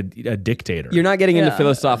being like a dictator. You're not getting into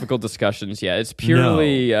philosophical discussions yet. It's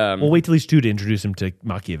purely. No. We'll wait till he's 2 to introduce him to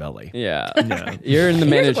Machiavelli. Yeah. Yeah. You're in the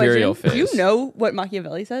Here's a managerial question. phase. Do you know what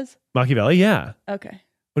Machiavelli says? Machiavelli, yeah. Okay.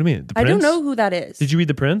 What do you mean? The I Prince? don't know who that is. Did you read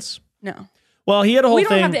The Prince? No. Well, he had a whole We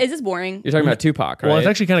don't thing. have to. Is this boring? You're talking about Tupac, right? Well, it's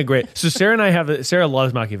actually kind of great. So Sarah and I Sarah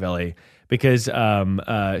loves Machiavelli because she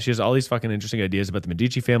has all these fucking interesting ideas about the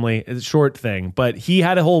Medici family. It's a short thing, but he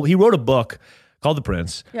wrote a book called The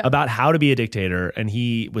Prince about how to be a dictator, and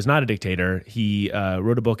he was not a dictator. He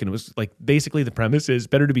wrote a book, and it was like basically the premise is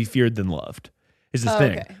better to be feared than loved. Is this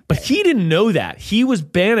thing. Okay. But he didn't know that. He was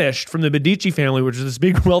banished from the Medici family, which is this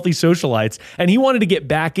big wealthy socialites, and he wanted to get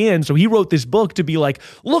back in, so he wrote this book to be like,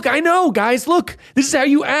 look, I know, guys, look, this is how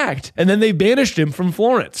you act. And then they banished him from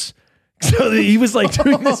Florence. So he was like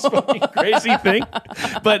doing this fucking crazy thing.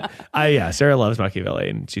 But Sarah loves Machiavelli,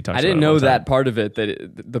 and she talks I about didn't it all know the that time. part of it,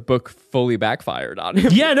 that the book fully backfired on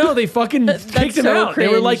him. Yeah, no, they fucking kicked him so out. They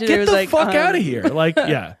were like, cringe. It get was the like, fuck out of here. Like,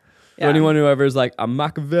 yeah. So anyone who ever is like, I'm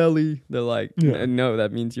Machiavelli, they're like, no,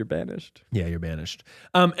 that means you're banished. Yeah, you're banished.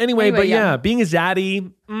 Anyway, but being a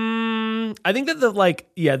zaddy, I think that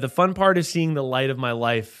the fun part is seeing the light of my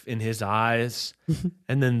life in his eyes.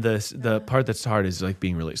 And then the part that's hard is like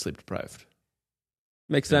being really sleep deprived.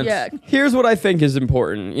 Makes sense. Yeah. Here's what I think is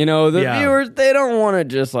important. You know, the Yeah. viewers, they don't want to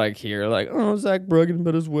just like hear like, oh, Zach bragging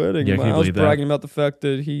about his wedding. Yeah, can you Miles believe that? bragging about the fact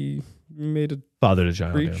that he made a Father to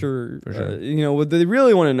child. yeah, preacher. for sure. You know, what they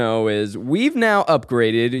really want to know is we've now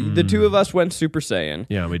upgraded. The two of us went Super Saiyan.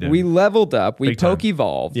 Yeah, we did. We leveled up. We Big time. poke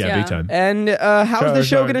evolved. Yeah, Yeah. big time. And how's the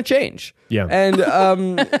show Charizard. going to change? Yeah. And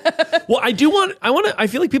Well, I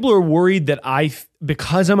feel like people are worried that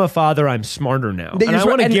because I'm a father, I'm smarter now. That And you're I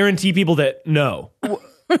want to and- guarantee people that no.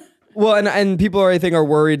 well, and people I think are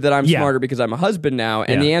worried that I'm Yeah. smarter because I'm a husband now.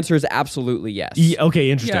 And Yeah. the answer is absolutely yes.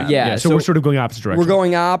 Okay, interesting. Yeah, So so we're sort of going opposite directions. We're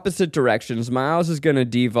going opposite directions. Miles is going to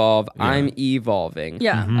devolve. I'm evolving.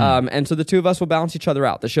 Yeah. And so the two of us will balance each other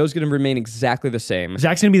out. The show's going to remain exactly the same.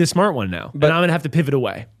 Zach's going to be the smart one now. But I'm going to have to pivot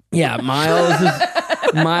away. Yeah,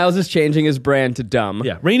 Miles is changing his brand to dumb.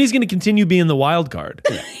 Yeah. Rainey's going to continue being the wild card.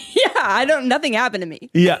 Nothing happened to me.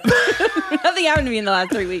 Yeah. Nothing happened to me in the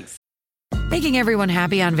last 3 weeks. Making everyone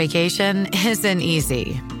happy on vacation isn't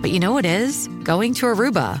easy. But you know what is? Going to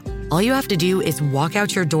Aruba. All you have to do is walk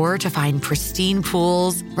out your door to find pristine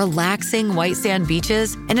pools, relaxing white sand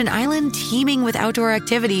beaches, and an island teeming with outdoor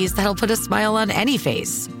activities that'll put a smile on any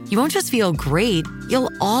face. You won't just feel great,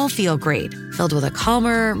 you'll all feel great, filled with a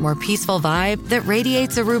calmer, more peaceful vibe that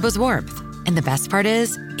radiates Aruba's warmth. And the best part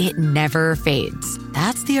is, it never fades.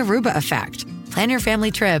 That's the Aruba effect. Plan your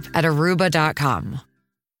family trip at Aruba.com.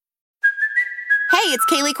 Hey, it's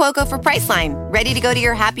Kaylee Cuoco for Priceline. Ready to go to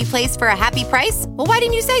your happy place for a happy price? Well, why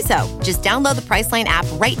didn't you say so? Just download the Priceline app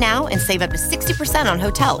right now and save up to 60% on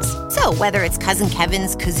hotels. So whether it's Cousin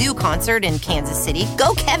Kevin's Kazoo Concert in Kansas City,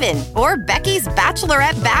 go Kevin, or Becky's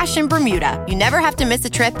Bachelorette Bash in Bermuda, you never have to miss a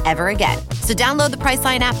trip ever again. So download the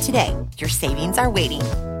Priceline app today. Your savings are waiting.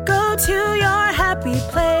 Go to your happy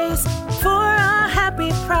place for a happy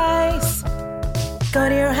price. Go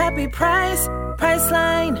to your happy price,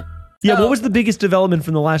 Priceline. Yeah, what was the biggest development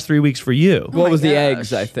from the last 3 weeks for you? What was the gosh.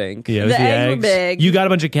 eggs, I think? Yeah, it was The eggs were big. You got a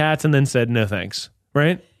bunch of cats and then said no thanks,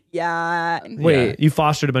 right? Yeah. Wait. Yeah, you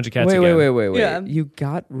fostered a bunch of cats again. Wait. Yeah. You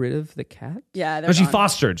got rid of the cat? Yeah. No, she gone.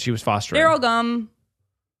 fostered. She was fostering. They're all gum.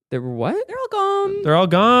 They were what? They're all gum. They're all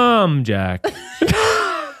gum, Jack.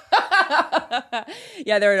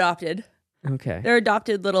 Yeah, they're adopted. Okay. They're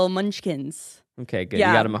adopted little munchkins. Okay, good. Yeah.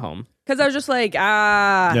 You got him a home. Because I was just like,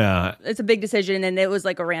 Yeah. it's a big decision, and it was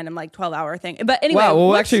like a random 12-hour thing. But anyway, Wow. Well,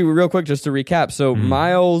 what's- actually, real quick, just to recap. So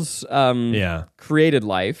Miles Yeah. created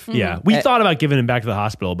life. Yeah. We thought about giving him back to the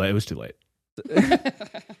hospital, but it was too late.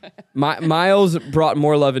 Miles brought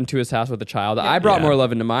more love into his house with a child. I brought Yeah. more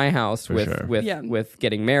love into my house For sure. with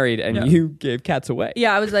getting married, and you gave cats away.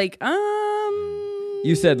 yeah, I was like,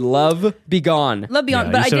 You said love be gone. love beyond.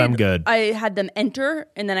 Yeah, but you I said did. I'm good. I had them enter,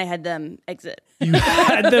 and then I had them exit. You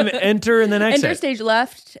had them enter and then exit. Enter stage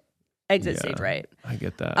left, exit Yeah. stage right. I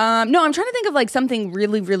get that. No, I'm trying to think of something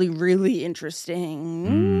really, really, really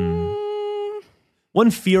interesting. One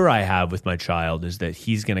fear I have with my child is that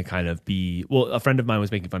he's going to kind of be, well, a friend of mine was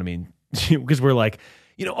making fun of me because we're like,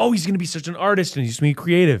 oh, he's going to be such an artist and he's going to be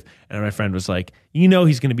creative. And my friend was like,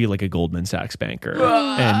 he's going to be like a Goldman Sachs banker.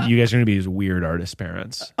 And you guys are going to be his weird artist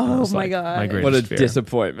parents. Oh my God. My greatest What a fear.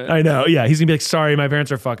 disappointment. I know. Yeah. He's going to be like, sorry, my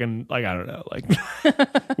parents are fucking, like, I don't know,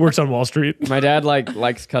 like, works on Wall Street. My dad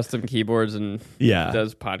likes custom keyboards and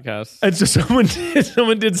does podcasts. And so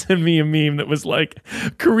someone did send me a meme that was like,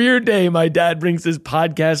 career day, my dad brings his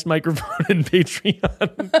podcast microphone and Patreon.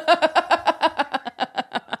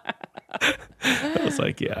 I was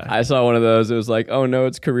like, yeah. I saw one of those. It was like, oh no,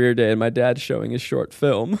 it's career day and my dad's showing his short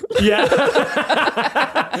film. Yeah.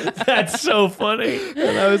 That's so funny.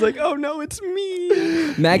 And I was like, oh no, it's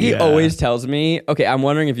me. Maggie always tells me, okay, I'm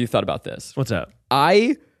wondering if you thought about this. What's up?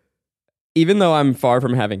 Even though I'm far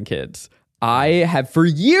from having kids, I have for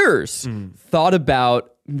years thought about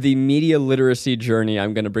the media literacy journey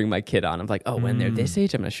I'm going to bring my kid on. I'm like, oh, when they're this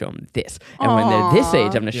age, I'm going to show them this. And when they're this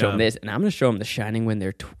age, I'm going to show them this. And I'm going to show them The Shining when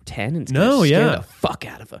they're 10 and scare the fuck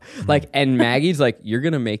out of them. Like, and Maggie's like, you're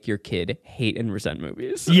going to make your kid hate and resent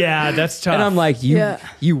movies. Yeah, that's tough. And I'm like,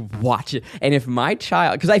 you watch it. And if my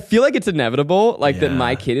child, because I feel like it's inevitable, like that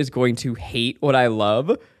my kid is going to hate what I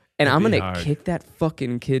love. And I'm going to kick that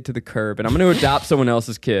fucking kid to the curb and I'm going to adopt someone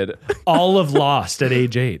else's kid. All of Lost at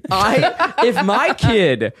age 8. If my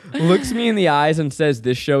kid looks me in the eyes and says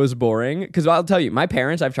this show is boring, because I'll tell you, my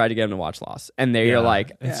parents, I've tried to get them to watch Lost. And they're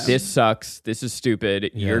like, this sucks. This is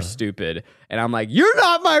stupid. You're stupid. And I'm like, you're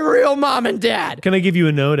not my real mom and dad. Can I give you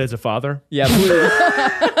a note as a father? Yeah, please.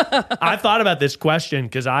 I thought about this question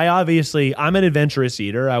because I'm an adventurous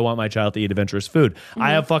eater. I want my child to eat adventurous food.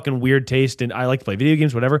 I have fucking weird taste and I like to play video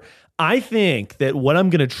games, whatever. I think that what I'm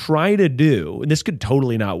going to try to do, and this could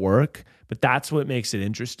totally not work, but that's what makes it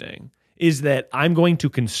interesting, is that I'm going to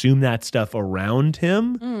consume that stuff around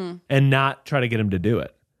him and not try to get him to do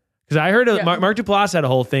it. Because I heard Mark Duplass had a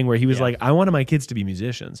whole thing where he was like, I wanted my kids to be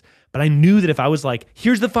musicians. But I knew that if I was like,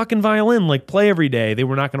 here's the fucking violin, like play every day, they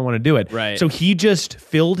were not going to want to do it. Right. So he just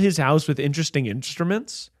filled his house with interesting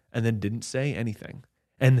instruments and then didn't say anything.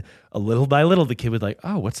 And a little by little, the kid would like,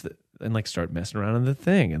 oh, what's the... And like start messing around on the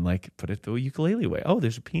thing and like put it the ukulele way. Oh,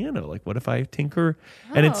 there's a piano. Like, what if I tinker?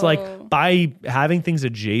 And it's like by having things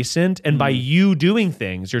adjacent and by you doing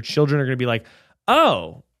things, your children are going to be like,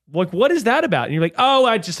 oh, like, what is that about? And you're like, oh,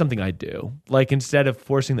 it's just something I do. Like, instead of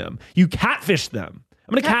forcing them, you catfish them.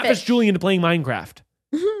 I'm going to catfish Julie into playing Minecraft.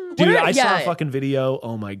 Dude, I saw a fucking video,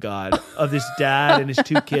 oh my God, of this dad and his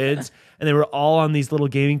 2 kids. And they were all on these little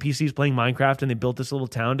gaming PCs playing Minecraft and they built this little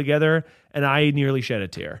town together. And I nearly shed a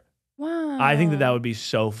tear. Wow. I think that would be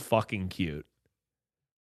so fucking cute.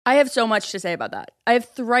 I have so much to say about that. I have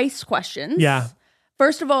thrice questions. Yeah.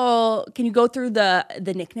 First of all, can you go through the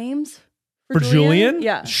nicknames for Julian?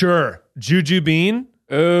 Yeah. Sure. Juju Bean.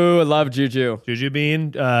 Oh, I love Juju. Juju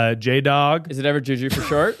Bean. J-Dog. Is it ever Juju for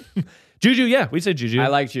short? Juju, yeah. We say Juju. I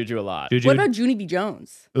like Juju a lot. Juju. What about Junie B.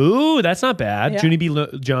 Jones? Ooh, that's not bad. Yeah. Junie B.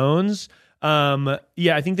 Jones.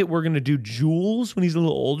 Yeah, I think that we're going to do Jules when he's a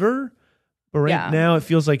little older. But right now, it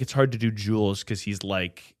feels like it's hard to do Jules because he's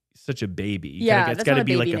like such a baby. It's got to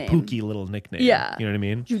be like a pooky little nickname. Yeah. You know what I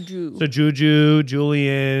mean? Juju. So Juju,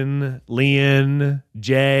 Julian, Leon,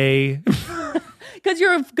 Jay. Because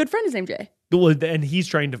your good friend is named Jay. Well, and he's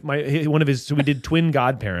trying to, so we did twin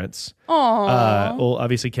godparents. Aww. Well,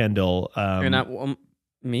 obviously Kendall. You're not,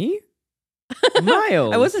 me?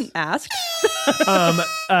 Miles. I wasn't asked.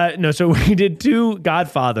 No, so we did 2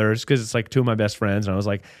 godfathers because it's like 2 of my best friends. And I was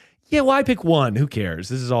like, yeah, why pick one? Who cares?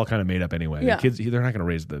 This is all kind of made up anyway. Yeah. The kids, they're not going to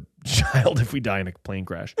raise the child if we die in a plane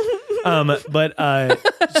crash.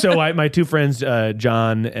 So my 2 friends,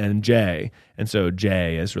 John and Jay, and so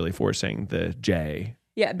Jay is really forcing the J.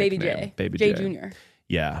 Yeah, Baby nickname. J. Baby J J. Jr.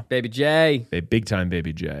 Yeah. Baby J. Big time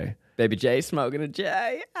Baby J. Baby J smoking a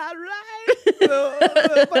J. All right.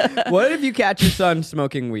 What if you catch your son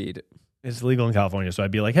smoking weed? It's legal in California. So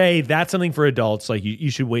I'd be like, hey, that's something for adults. Like you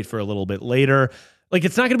should wait for a little bit later. Like,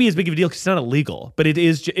 it's not going to be as big of a deal because it's not illegal, but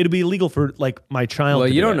it'll be illegal for like my child. Well,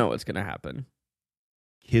 to you do don't it. know what's going to happen.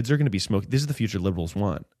 Kids are going to be smoking. This is the future liberals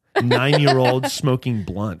want. 9-year-olds smoking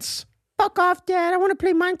blunts. Fuck off, Dad. I want to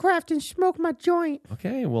play Minecraft and smoke my joint.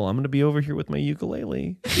 Okay, well, I'm going to be over here with my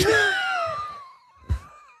ukulele.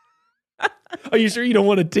 Are you sure you don't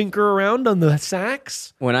want to tinker around on the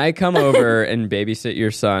sax? When I come over and babysit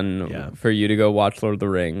your son for you to go watch Lord of the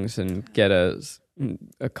Rings and get a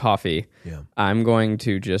coffee, I'm going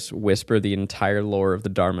to just whisper the entire lore of the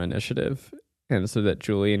Dharma Initiative. And so that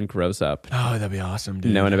Julian grows up. Oh, that'd be awesome,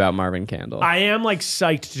 dude. Knowing about Marvin Candle. I am like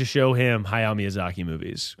psyched to show him Hayao Miyazaki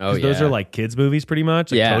movies. Oh, yeah. Those are like kids' movies pretty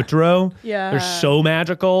much. Like Totoro. Yeah. They're so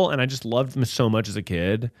magical. And I just loved them so much as a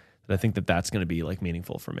kid that I think that that's going to be like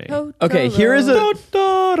meaningful for me. Totoro. Okay, here is a...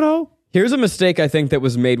 Totoro. Here's a mistake I think that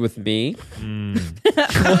was made with me. And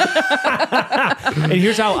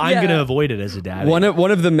here's how I'm going to avoid it as a dad. One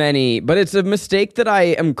of the many, but it's a mistake that I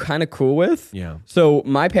am kind of cool with. Yeah. So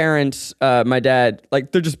my parents, my dad,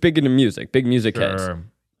 like they're just big into music, big music heads.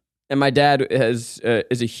 And my dad is a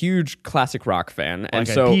huge classic rock fan, and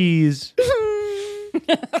Black so Eyed Peas.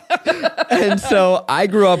 and so I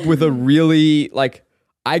grew up with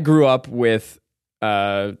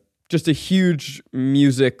just a huge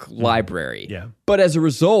music library. Yeah. But as a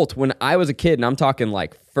result, when I was a kid, and I'm talking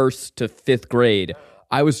like 1st to 5th grade,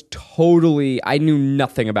 I knew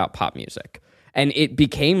nothing about pop music. And it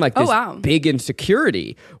became like this big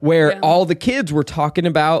insecurity where all the kids were talking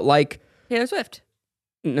about like Taylor Swift.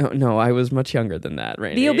 No, I was much younger than that,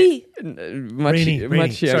 Rainey. B.O.B. Much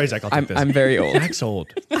younger. Sorry, Zach, I'll take this. I'm very old. Zach's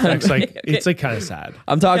old. Zach's like, it's like kind of sad.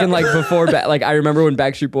 I'm talking like before, like I remember when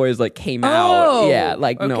Backstreet Boys like came out. Yeah,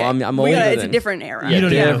 like no, I'm older than. It's a different era. You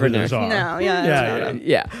don't know who different those are. No,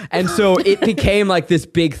 Yeah. And so it became like this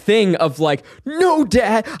big thing of like, no,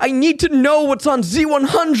 Dad, I need to know what's on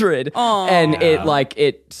Z100.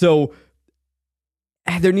 And so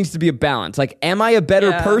there needs to be a balance. Like, am I a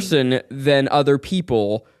better person than other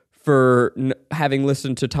people for having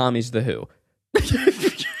listened to Tommy's The Who?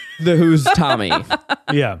 The Who's Tommy.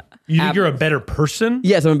 Yeah. You think you're a better person?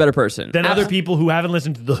 Yes, I'm a better person. Than other people who haven't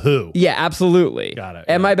listened to The Who? Yeah, absolutely. Got it.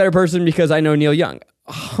 Am I a better person because I know Neil Young?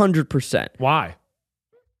 100%. Why?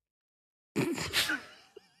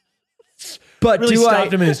 But really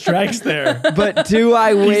stopped him in his tracks there. But do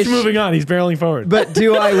I wish... He's moving on. He's barreling forward. But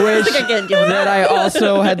do I wish that I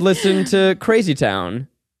also had listened to Crazy Town?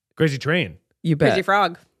 Crazy Train. You bet. Crazy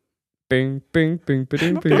Frog. Bing, bing, bing,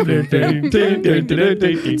 bing, bing, bing, bing, bing, bing.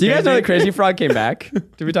 Do you guys know that Crazy Frog came back?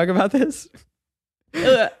 Did we talk about this?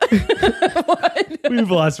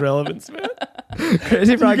 We've lost relevance, man.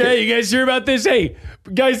 Crazy Frog. Okay, you guys hear about this? Hey,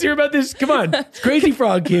 guys, hear about this? Come on. Crazy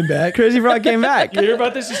Frog came back. Crazy Frog came back. You hear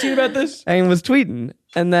about this? You seen about this? And was tweeting.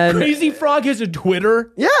 And then Crazy Frog has a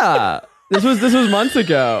Twitter? Yeah. This was months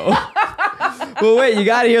ago. Well, wait, you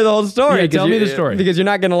got to hear the whole story. Yeah, tell me the story. Because you're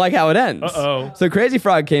not going to like how it ends. Uh-oh. So Crazy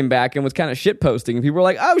Frog came back and was kind of shit posting. And people were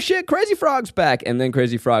like, oh shit, Crazy Frog's back. And then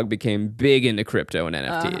Crazy Frog became big into crypto and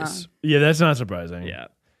NFTs. Yeah, that's not surprising. Yeah.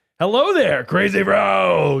 Hello there, Crazy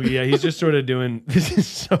Frog. Yeah, he's just sort of doing, this is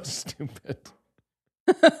so stupid.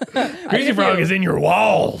 Crazy Frog is in your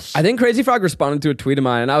walls. I think Crazy Frog responded to a tweet of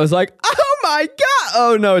mine and I was like, oh my God.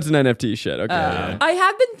 Oh no, it's an NFT shit. Okay. I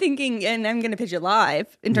have been thinking, and I'm going to pitch it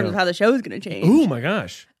live in terms of how the show is going to change. Oh my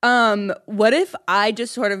gosh. What if I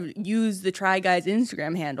just sort of use the Try Guys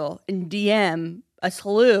Instagram handle and DM a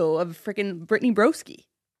slew of freaking Brittany Broski?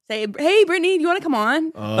 Say, hey, Brittany, do you want to come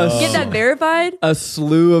on? Get that verified? A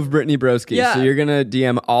slew of Brittany Broskis. Yeah. So you're going to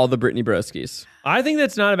DM all the Brittany Broskis. I think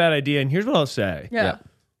that's not a bad idea. And here's what I'll say. Yeah.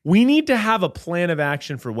 We need to have a plan of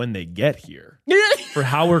action for when they get here, for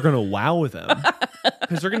how we're going to wow them.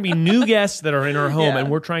 Because they're going to be new guests that are in our home, and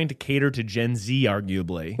we're trying to cater to Gen Z,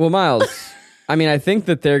 arguably. Well, Miles, I mean, I think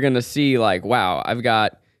that they're going to see like, wow, I've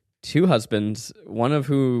got 2 husbands, one of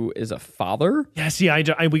who is a father. Yeah, see,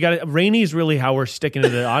 we got it. Rainey's really how we're sticking to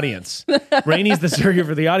the audience. Rainey's the surrogate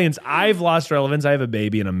for the audience. I've lost relevance. I have a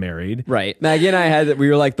baby and I'm married. Right. Maggie and I we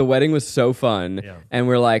were like, the wedding was so fun. Yeah. And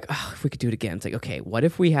we're like, oh, if we could do it again. It's like, okay, what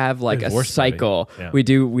if we have like a cycle? Yeah.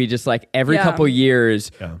 We just like every couple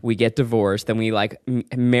years, we get divorced. Then we like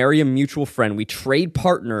marry a mutual friend. We trade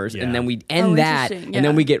partners and then we end that. And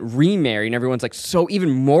then we get remarried. And everyone's like so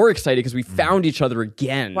even more excited because we found each other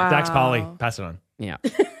again. Wow. Dax Polly, pass it on. Yeah.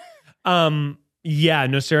 Yeah,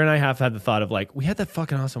 no, Sarah and I have had the thought of like, we had that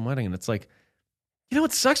fucking awesome wedding, and it's like, you know,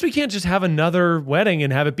 it sucks we can't just have another wedding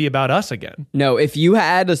and have it be about us again. No, if you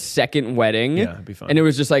had a second wedding it'd be fun. And it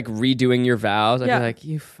was just like redoing your vows, I'd be like,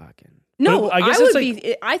 you fucking... No, I guess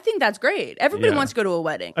I think that's great. Everybody wants to go to a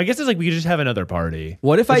wedding. I guess it's like we could just have another party.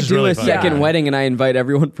 What if I do really a second wedding and I invite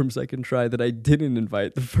everyone from Second Try that I didn't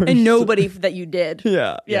invite the first? And nobody that you did.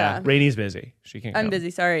 Yeah. Rainey's busy. She can't I'm come.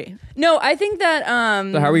 busy, sorry. No, I think that...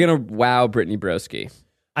 So how are we going to wow Brittany Broski?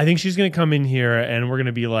 I think she's going to come in here and we're going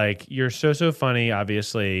to be like, you're so funny,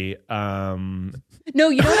 obviously. No,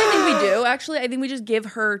 you know what I think we do? Actually, I think we just give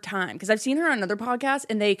her time. Because I've seen her on another podcast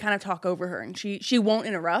and they kind of talk over her and she won't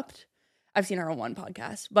interrupt. I've seen her on one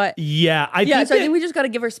podcast, but I think we just got to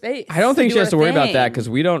give her space. I don't think she has to worry about that because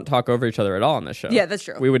we don't talk over each other at all on this show. Yeah, that's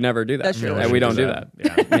true. We would never do that. That's true. And we don't do that.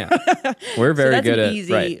 Yeah. We're very good at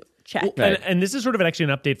easy Check. And this is sort of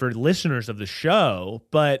actually an update for listeners of the show,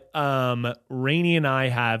 but Rainey and I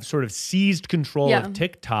have sort of seized control of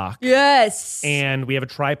TikTok. Yes. And we have a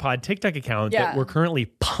Tripod TikTok account that we're currently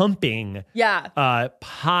pumping. Hot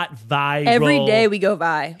viral. Every day we go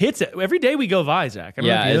vi. Hits it. Every day we go vi, Zach. I don't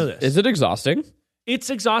know if you know this. Is it exhausting? It's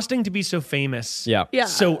exhausting to be so famous Yeah.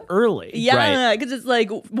 so early. Yeah, because it's like,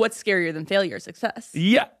 what's scarier than failure or success?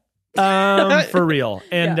 Yeah. For real.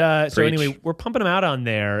 And so anyway, we're pumping them out on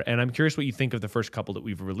there, and I'm curious what you think of the first couple that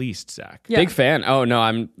we've released, Zach. Yeah. Big fan. Oh no,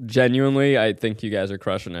 I'm genuinely, I think you guys are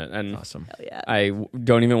crushing it. And awesome. Hell yeah. I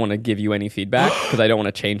don't even want to give you any feedback because I don't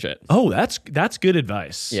want to change it. Oh, that's good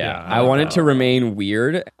advice. Yeah. I want it to remain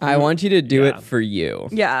weird. I want you to do it for you.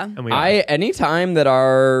 Yeah. And we anytime that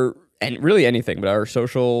and really anything, but our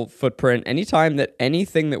social footprint, anytime that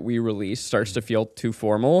anything that we release starts to feel too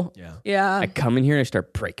formal, Yeah. I come in here and I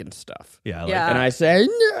start breaking stuff. Yeah. And I say,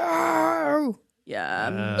 no.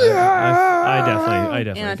 Yeah. I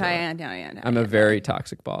definitely. Anti. I'm a very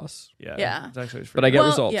toxic boss. Yeah. It's actually But I get Well,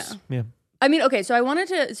 results. Yeah. I mean, okay, so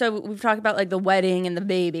we've talked about like the wedding and the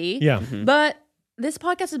baby. Yeah. But this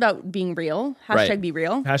podcast is about being real. Right. #be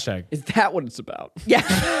real. Hashtag. Is that what it's about?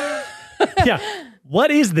 Yeah. Yeah.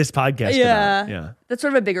 What is this podcast about? Yeah. That's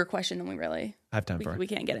sort of a bigger question than we really have time for. We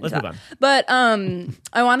can't get into Let's that. move on. But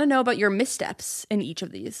I want to know about your missteps in each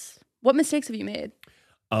of these. What mistakes have you made?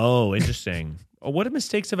 Oh, interesting. What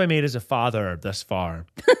mistakes have I made as a father thus far?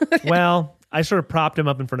 Well, I sort of propped him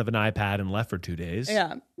up in front of an iPad and left for 2 days.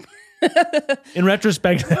 Yeah. In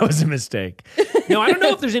retrospect, that was a mistake. No, I don't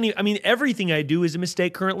know if there's any. I mean, everything I do is a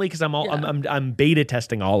mistake currently because I'm beta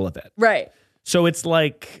testing all of it. Right. So it's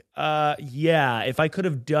like, if I could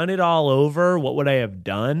have done it all over, what would I have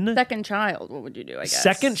done? Second child, what would you do, I guess?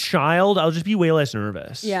 Second child, I'll just be way less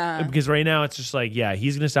nervous. Yeah. Because right now it's just like,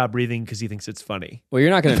 he's going to stop breathing because he thinks it's funny. Well,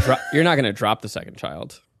 you're not gonna drop the second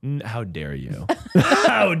child. How dare you?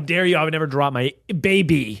 How dare you? I would never drop my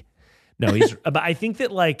baby. No, but I think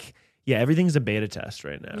that everything's a beta test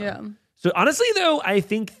right now. Yeah. So honestly though, I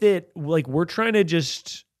think that we're trying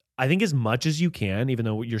to I think as much as you can, even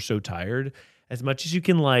though you're so tired, as much as you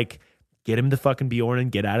can get him to fucking Bjorn and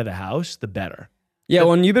get out of the house, the better. Yeah,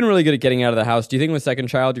 well, and you've been really good at getting out of the house. Do you think with second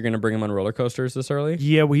child you're going to bring him on roller coasters this early?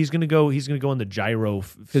 Yeah, well, he's gonna go on the gyro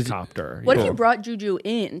copter. What if you brought Juju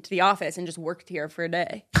in to the office and just worked here for a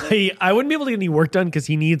day? I wouldn't be able to get any work done because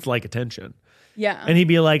he needs attention. Yeah. And he'd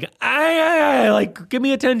be like, give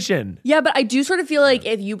me attention. Yeah, but I do sort of feel like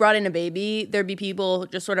if you brought in a baby, there'd be people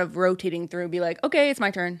just sort of rotating through, be like, okay, it's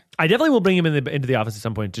my turn. I definitely will bring him into the office at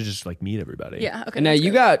some point to just meet everybody. Yeah, okay. And now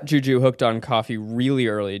you got Juju hooked on coffee really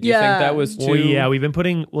early. Do you think that was too... Well, yeah, we've been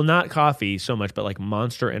putting, not coffee so much, but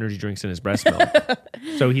Monster energy drinks in his breast milk.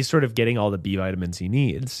 So he's sort of getting all the B vitamins he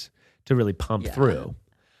needs to really pump through.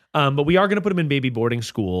 But we are going to put him in baby boarding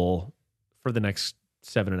school for the next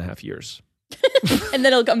 7.5 years. And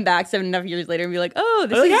then he'll come back 7.5 years later and be like, oh,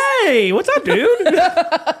 this is... Hey, what's up, dude?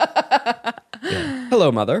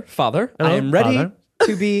 Hello, mother, father. Hello, I am ready father.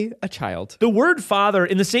 to be a child. The word father,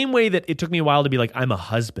 in the same way that it took me a while to be I'm a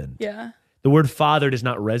husband. Yeah. The word father does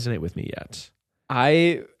not resonate with me yet.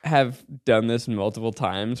 I have done this multiple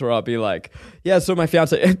times where I'll be like, yeah, so my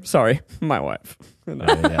fiance, sorry, my wife.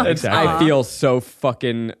 Exactly. I feel so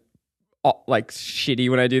fucking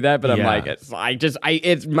shitty when I do that, but I'm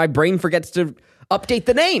my brain forgets to update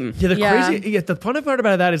the name. Yeah, the funny part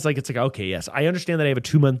about that is okay, yes, I understand that I have a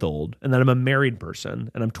 2-month-old and that I'm a married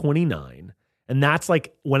person and I'm 29. And that's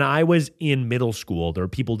when I was in middle school, there were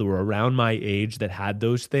people that were around my age that had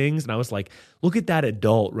those things. And I was like, look at that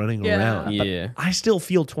adult running around. Yeah. But I still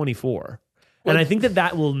feel 24. And I think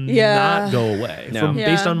that will not go away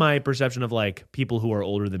based on my perception of people who are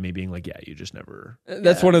older than me being you just never.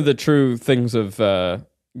 That's one of the true things of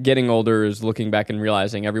getting older is looking back and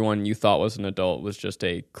realizing everyone you thought was an adult was just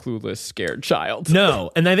a clueless, scared child. No.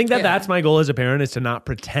 And I think that's my goal as a parent is to not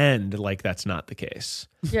pretend that's not the case.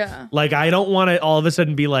 Yeah. I don't want to all of a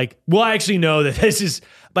sudden be well, I actually know that this is,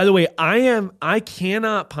 by the way, I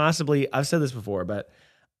cannot possibly, I've said this before, but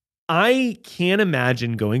I can't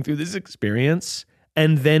imagine going through this experience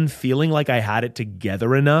and then feeling like I had it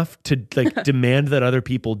together enough to demand that other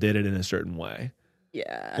people did it in a certain way.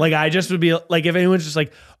 Yeah. I just would be if anyone's just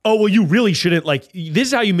oh, well, you really shouldn't, this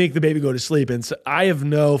is how you make the baby go to sleep. And so I have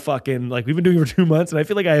no fucking, we've been doing it for 2 months and I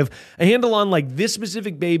feel like I have a handle on this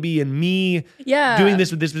specific baby and me doing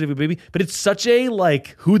this with this specific baby. But it's such a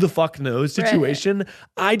who the fuck knows situation. Right.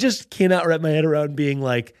 I just cannot wrap my head around being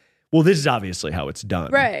well, this is obviously how it's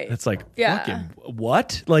done. Right. It's like, Yeah. fucking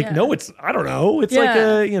what? Like, Yeah. no, I don't know. It's like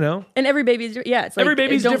And every baby's, it's like every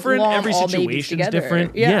baby's don't different. belong Every all babies situation's together.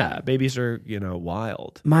 different. Yeah. Babies are,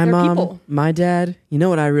 wild. My They're mom, people. my dad, you know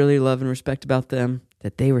what I really love and respect about them?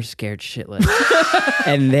 That they were scared shitless.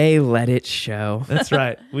 And they let it show. That's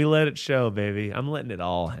right. We let it show, baby. I'm letting it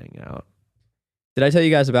all hang out. Did I tell you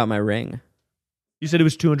guys about my ring? You said it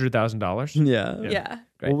was $200,000? Yeah. Yeah.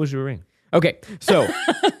 What was your ring? Okay, so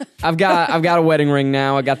I've got a wedding ring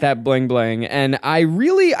now. I got that bling bling, and I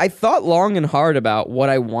thought long and hard about what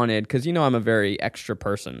I wanted because I'm a very extra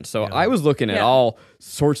person. So I was looking at all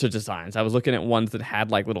sorts of designs. I was looking at ones that had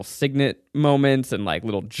like little signet moments and like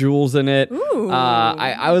little jewels in it. Ooh.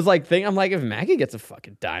 I was like thinking, I'm like, if Maggie gets a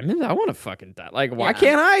fucking diamond, I want a fucking diamond. Like, why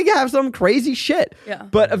can't I have some crazy shit? Yeah.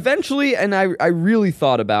 But eventually, and I really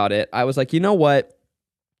thought about it. I was like, you know what?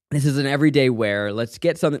 This is an everyday wear. Let's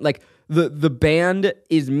get something like the band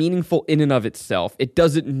is meaningful in and of itself. It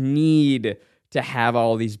doesn't need to have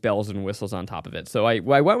all these bells and whistles on top of it. So I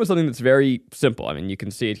went with something that's very simple. I mean, you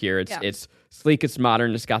can see it here. It's sleek, it's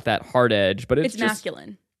modern, it's got that hard edge, but it's just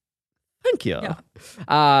masculine. Thank you. Yeah.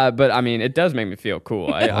 But I mean, it does make me feel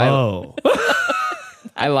cool.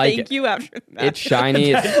 I like Thank you after that. It's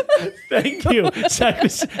shiny. Thank you.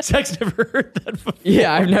 Zach's never heard that before.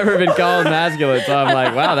 Yeah, I've never been called masculine, so I'm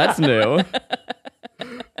like, wow, that's new.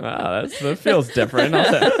 Wow, that feels different.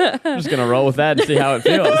 I'm just gonna roll with that and see how it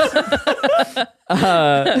feels.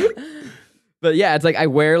 But yeah, it's like I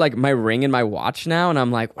wear like my ring and my watch now, and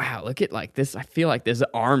I'm like, wow, look at like this. I feel like this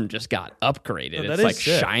arm just got upgraded. Oh, it's like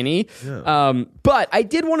sick. shiny. Yeah. But I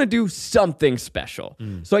did want to do something special.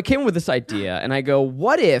 So I came up with this idea, and I go,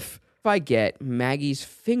 what if I get Maggie's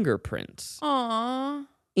fingerprints Aww.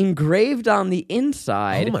 engraved on the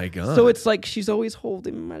inside? Oh my God. So it's like she's always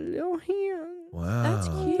holding my little hand. Wow. That's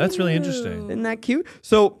cute. That's really interesting. Isn't that cute?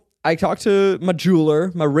 So I talked to my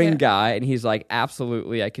jeweler, my ring guy, and he's like,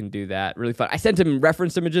 absolutely, I can do that. Really fun. I sent him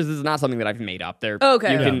reference images. This is not something that I've made up there.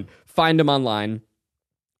 Okay. You can find them online.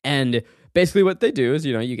 And basically what they do is,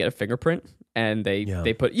 you get a fingerprint and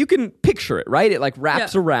they put, you can picture it, right? It like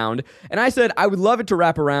wraps around. And I said, I would love it to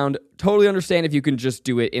wrap around. Totally understand if you can just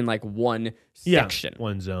do it in like one section.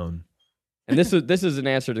 One zone. And this is an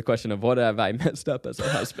answer to the question of what have I messed up as a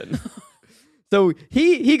husband? So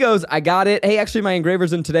he goes, I got it. Hey, actually, my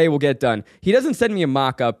engraver's in today. We'll get it done. He doesn't send me a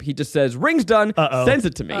mock-up. He just says, ring's done, sends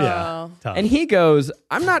it to me. Yeah. Tough. And he goes,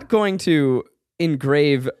 I'm not going to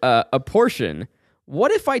engrave a portion.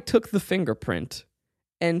 What if I took the fingerprint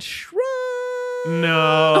and shrunk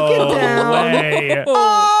No it down way.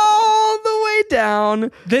 all the way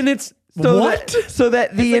down Then it's so what?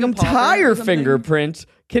 that the like a pauper entire or something? fingerprint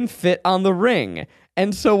can fit on the ring.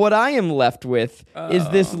 And so what I am left with is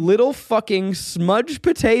this little fucking smudge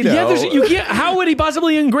potato. Yeah, you can't. How would he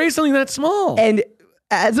possibly engrave something that small? And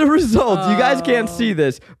as a result, you guys can't see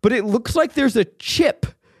this, but it looks like there's a chip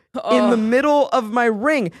in the middle of my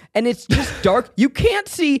ring, and it's just dark. You can't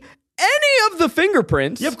see any of the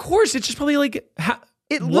fingerprints. Yeah, of course. It's just probably like.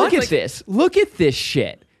 Look at this. Look at this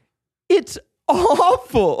shit. It's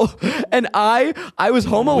awful. And I was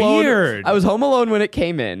home alone. Weird. I was home alone when it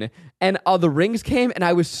came in. And the rings came, and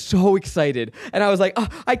I was so excited. And I was like,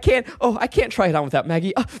 I can't try it on without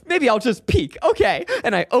Maggie. Maybe I'll just peek. Okay.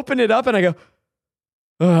 And I open it up, and I go,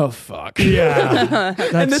 oh, fuck. Yeah.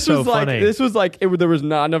 That's And this so was like, funny. there was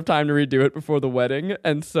not enough time to redo it before the wedding.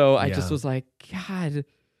 And so I just was like, God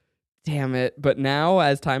damn it. But now,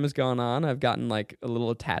 as time has gone on, I've gotten like a little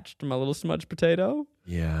attached to my little smudge potato.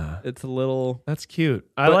 Yeah. It's a little... That's cute.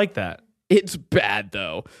 I like that. It's bad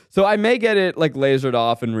though. So I may get it like lasered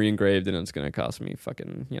off and re-engraved, and it's going to cost me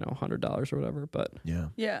fucking, $100 or whatever, but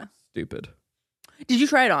Yeah. stupid. Did you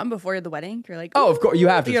try it on before the wedding? You're like, Oh, of course, you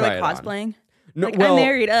have to You're try like it on. cosplaying. No, Like, well, I'm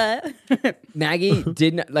married. Maggie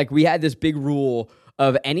didn't, like, we had this big rule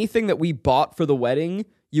of anything that we bought for the wedding,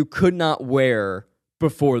 you could not wear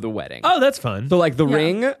before the wedding. Oh, that's fun. So like the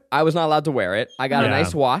ring, I was not allowed to wear it. I got a Yeah.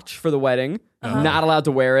 nice watch for the wedding. Not allowed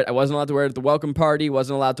to wear it. I wasn't allowed to wear it at the welcome party.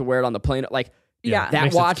 Wasn't allowed to wear it on the plane. Like Yeah. that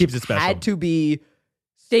Makes it- watch keeps it special. had to be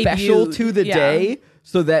special Debut, to the yeah. day,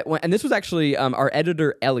 so that when, and this was actually our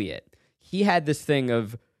editor Elliot. He had this thing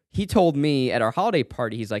of, he told me at our holiday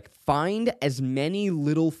party, he's like, find as many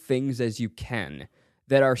little things as you can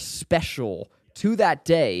that are special to that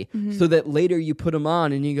day, so that later you put them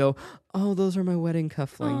on and you go, oh, those are my wedding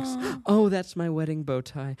cufflinks. Oh, that's my wedding bow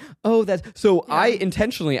tie. Oh, that's... So I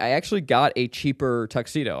actually got a cheaper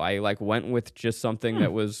tuxedo. I like went with just something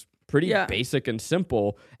that was pretty basic and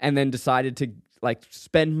simple, and then decided to like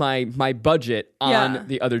spend my budget on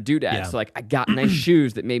the other doodads. Yeah. So like I got nice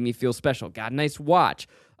shoes that made me feel special. Got a nice watch.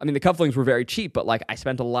 I mean, the cufflinks were very cheap, but like I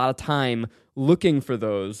spent a lot of time looking for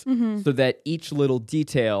those so that each little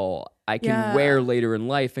detail I can wear later in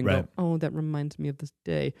life and go, oh, that reminds me of this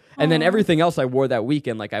day. And then everything else I wore that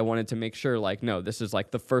weekend, like I wanted to make sure, like, no, this is like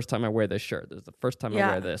the first time I wear this shirt. This is the first time I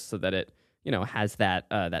wear this, so that it, you know, has that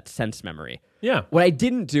that sense memory. Yeah. What I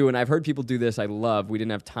didn't do, and I've heard people do this, I love, we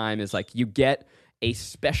didn't have time, is like you get a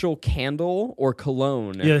special candle or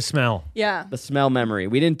cologne. Yeah, the smell. Yeah. The smell memory.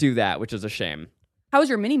 We didn't do that, which is a shame. How was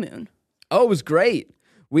your mini moon? Oh, it was great.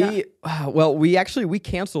 We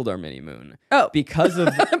canceled our mini moon. Oh. Because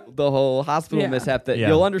of the whole hospital mishap that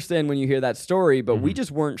you'll understand when you hear that story, but we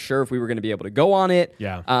just weren't sure if we were going to be able to go on it.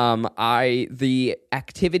 Yeah. The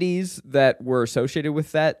activities that were associated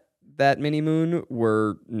with that mini moon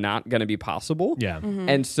were not going to be possible. Yeah.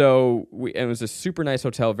 And so it was a super nice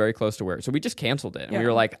hotel very close to where. So we just canceled it. And we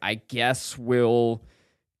were like, I guess we'll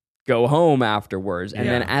go home afterwards. And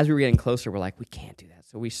then as we were getting closer, we're like, we can't do that.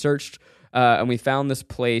 So we searched and we found this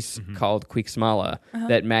place called Quixmala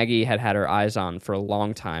that Maggie had her eyes on for a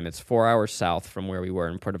long time. It's 4 hours south from where we were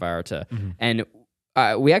in Puerto Vallarta. And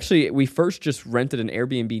we first just rented an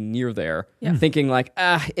Airbnb near there, thinking like,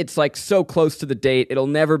 it's like so close to the date, it'll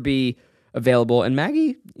never be available. And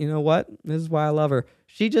Maggie, you know what? This is why I love her.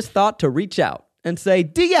 She just thought to reach out and say,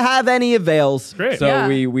 do you have any avails? Great. So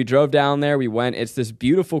we drove down there, we went. It's this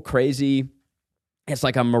beautiful, crazy, it's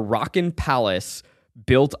like a Moroccan palace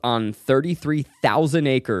built on 33,000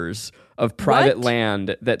 acres of private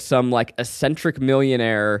land that some like eccentric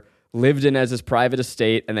millionaire lived in as his private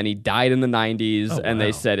estate, and then he died in the 90s, and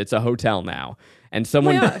they said it's a hotel now. And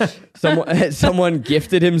someone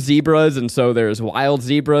gifted him zebras, and so there's wild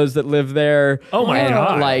zebras that live there. Oh my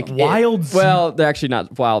God. Like wild zebras? Well, they're actually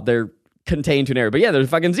not wild. They're contained to an area. But yeah, there's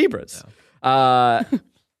fucking zebras. I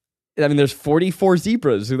mean, there's 44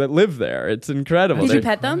 zebras that live there. It's incredible. Did you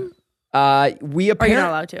pet them? Or you're not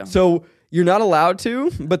allowed to? So you're not allowed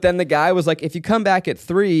to, but then the guy was like, if you come back at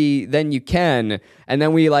 3, then you can. And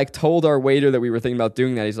then we like told our waiter that we were thinking about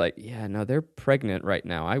doing that. He's like, yeah, no, they're pregnant right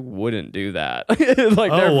now. I wouldn't do that.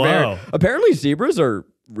 Apparently zebras are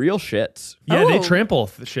real shits. Yeah, they trample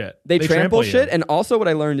shit. They trample shit. And also what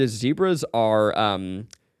I learned is zebras are,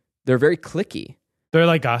 they're very cliquey. They're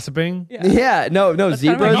like gossiping? Yeah, no,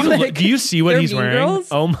 zebras. Do you see what he's wearing? Girls?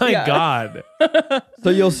 Oh my God. So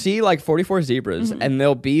you'll see like 44 zebras and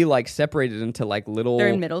they'll be like separated into like little They're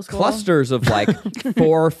in middle school? clusters of like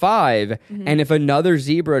 4 or 5. And if another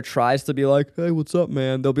zebra tries to be like, hey, what's up,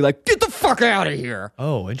 man? They'll be like, get the fuck out of here.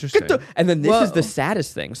 Oh, interesting. And then this is the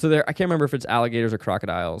saddest thing. So I can't remember if it's alligators or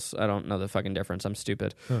crocodiles. I don't know the fucking difference. I'm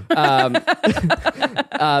stupid. But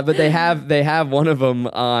they have one of them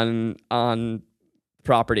on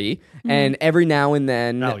property, and every now and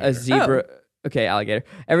then a zebra. Okay, alligator.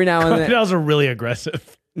 Every now and then, crocodiles are really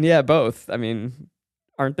aggressive. Yeah, both. I mean,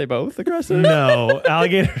 aren't they both aggressive? No,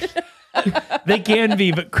 alligators. They can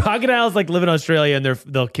be, but crocodiles like live in Australia and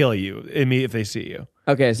they'll kill you if they see you.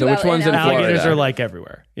 Okay, so which ones in Florida? Alligators are like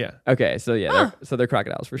everywhere. Yeah. Okay, so they're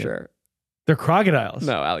crocodiles for sure. They're crocodiles.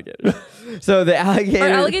 No, alligators. So the alligator. Are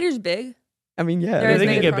alligators big? I mean, yeah, They're they as can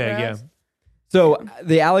big get as big. Yeah. crocodiles? So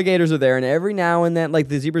the alligators are there, and every now and then, like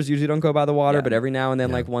the zebras usually don't go by the water, but every now and then,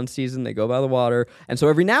 like one season, they go by the water. And so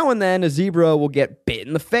every now and then, a zebra will get bit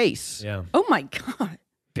in the face. Yeah. Oh my God.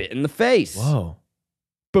 Bit in the face. Whoa.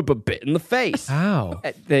 But bit in the face. Ow.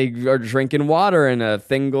 They are drinking water, and a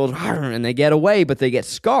thing goes, and they get away, but they get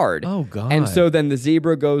scarred. Oh, God. And so then the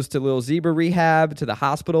zebra goes to little zebra rehab, to the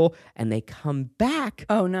hospital, and they come back.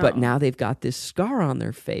 Oh, no. But now they've got this scar on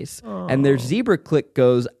their face. And their zebra click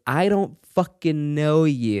goes, I don't fucking know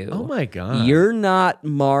you. Oh my God. You're not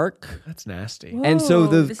Mark. That's nasty. Whoa, And so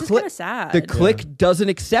this is kinda sad. the click doesn't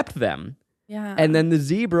accept them. Yeah. And then the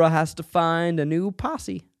zebra has to find a new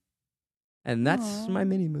posse. And that's my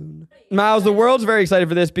mini moon. Miles, the world's very excited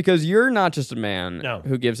for this because you're not just a man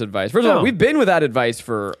who gives advice. First of all, we've been without advice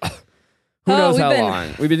for who knows how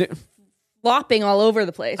long. We've been flopping all over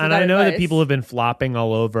the place. And I know that people have been flopping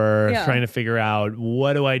all over trying to figure out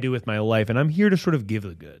what do I do with my life. And I'm here to sort of give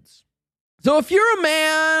the goods. So if you're a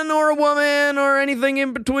man or a woman or anything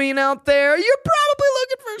in between out there, you're probably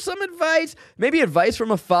looking for some advice. Maybe advice from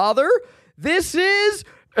a father. This is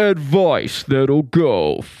advice that'll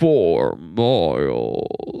go 4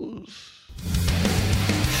 miles.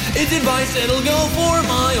 It's advice that'll go 4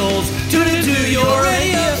 miles. Tune into your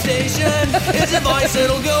radio station. It's advice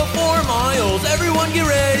that'll go 4 miles. Everyone get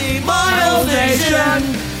ready. Miles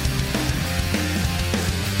Nation.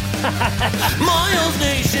 Miles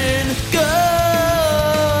Nation, go!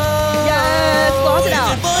 Yes, long Toss it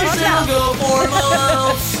out. Advice Toss it that'll out. go 4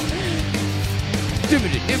 miles.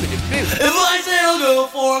 Advice that'll go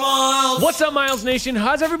 4 miles. What's up, Miles Nation?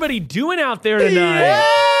 How's everybody doing out there tonight?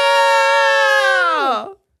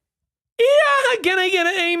 Yeah, can I get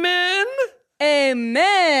an amen?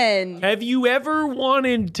 Amen. Have you ever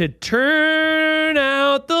wanted to turn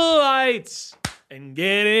out the lights and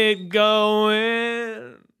get it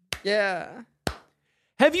going? Yeah.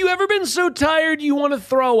 Have you ever been so tired you want to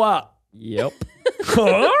throw up? Yep.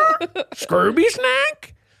 Huh? Scurvy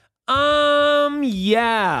snack?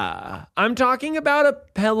 Yeah. I'm talking about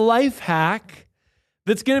a life hack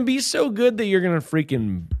that's going to be so good that you're going to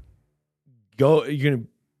freaking go. You're going to.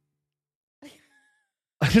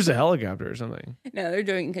 There's a helicopter or something. No, they're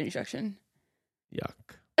doing construction.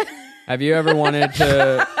 Yuck. Have you ever wanted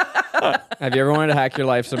to hack your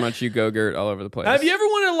life so much you go Gert all over the place? Have you ever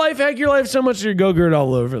wanted to life hack your life so much you go Gert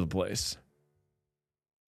all over the place?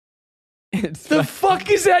 It's The fuck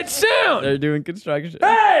is that sound? They're doing construction.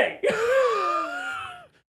 Hey! He's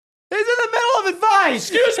in the middle of advice.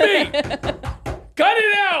 Excuse me! Cut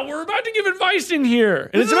it out! We're about to give advice in here.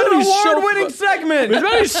 And it's about to be award-winning segment. It's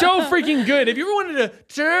about to be so freaking good. If you ever wanted to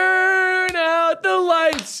turn out the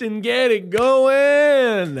lights and get it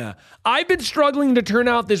going, I've been struggling to turn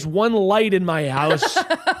out this one light in my house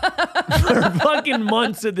for fucking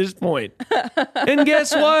months at this point. And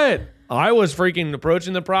guess what? I was freaking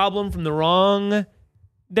approaching the problem from the wrong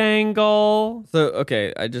dangle. So,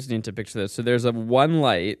 okay, I just need to picture this. So there's a one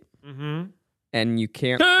light, and you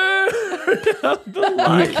can't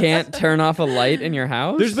you can't turn off a light in your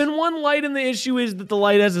house? There's been one light, and the issue is that the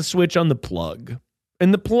light has a switch on the plug.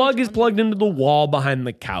 And the plug is plugged into the wall behind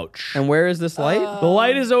the couch. And where is this light? The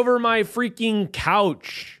light is over my freaking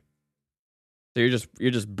couch. So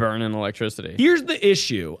you're just burning electricity. Here's the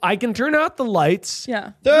issue. I can turn out the lights.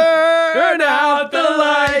 Yeah. Turn out the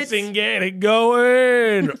lights and get it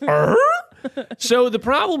going. So the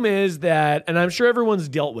problem is that, and I'm sure everyone's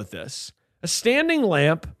dealt with this, a standing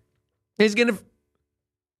lamp is going to...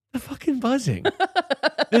 The fucking buzzing.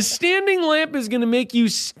 The standing lamp is going to make you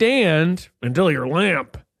stand until your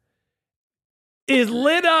lamp is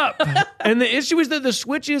lit up. And the issue is that the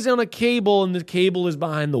switch is on a cable and the cable is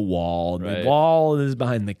behind the wall. And the wall is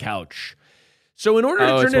behind the couch. So in order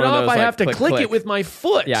to turn it off, I have to click it with my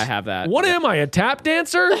foot. Yeah, I have that. What am I, a tap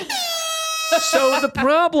dancer? So the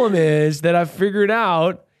problem is that I've figured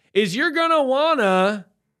out is you're going to want to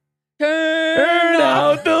turn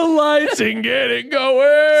out the lights and get it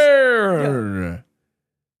going.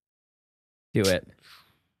 Do it.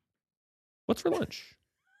 What's for lunch?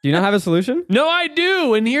 Do you not have a solution? No, I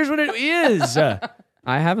do. And here's what it is. I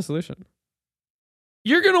have a solution.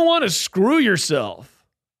 You're going to want to screw yourself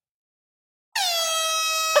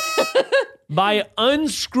by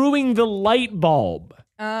unscrewing the light bulb.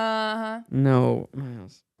 Uh-huh. No,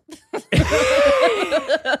 Miles.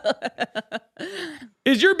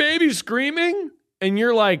 Is your baby screaming? And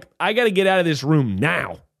you're like, I got to get out of this room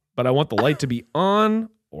now, but I want the light to be on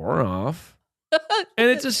or off. And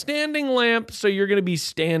it's a standing lamp, so you're going to be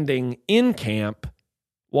standing in camp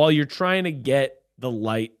while you're trying to get the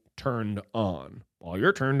light turned on while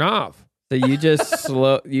you're turned off. So you just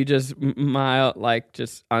just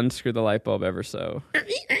unscrew the light bulb ever so.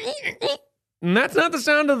 And that's not the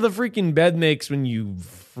sound of the freaking bed makes when you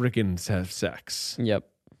freaking have sex. Yep.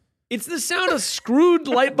 It's the sound a screwed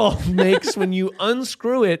light bulb makes when you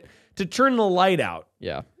unscrew it to turn the light out.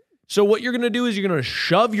 Yeah. So what you're going to do is you're going to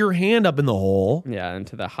shove your hand up in the hole. Yeah,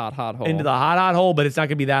 into the hot hole. Into the hot hole, but it's not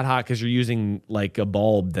going to be that hot because you're using like a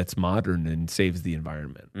bulb that's modern and saves the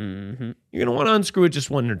environment. Mm-hmm. You're going to want to unscrew it just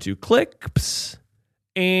 1 or 2 clicks,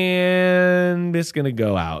 and it's going to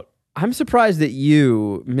go out. I'm surprised that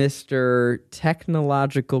you, Mr.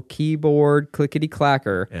 Technological Keyboard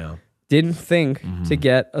Clickety-Clacker, didn't think to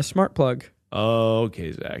get a smart plug.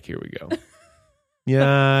 Okay, Zach, here we go. Yeah,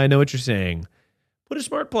 I know what you're saying. Put a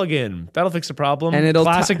smart plug in. That'll fix the problem. And it'll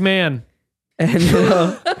Classic man. And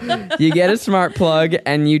you get a smart plug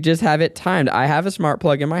and you just have it timed. I have a smart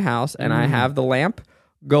plug in my house and I have the lamp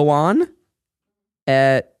go on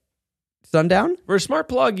at sundown. For a smart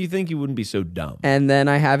plug, you think you wouldn't be so dumb. And then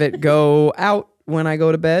I have it go out when I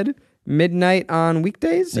go to bed, midnight on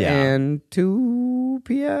weekdays and 2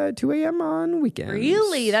 a.m. on weekends.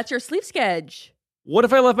 Really? That's your sleep schedule. What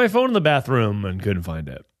if I left my phone in the bathroom and couldn't find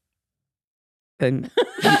it? And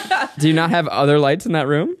do you not have other lights in that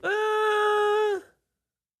room?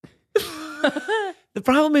 The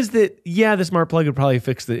problem is that, the smart plug would probably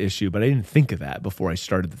fix the issue, but I didn't think of that before I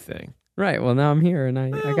started the thing. Right. Well, now I'm here and I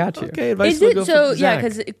got you. Okay, advice Is will it go so? for Yeah,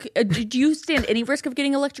 Zach. because do you stand any risk of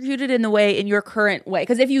getting electrocuted in your current way?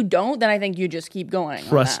 Because if you don't, then I think you just keep going.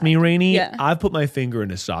 Trust me, Rainey, Yeah. I've put my finger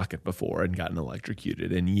in a socket before and gotten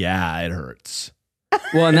electrocuted, and yeah, it hurts.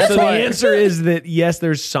 Well, and that's So the why answer is that yes,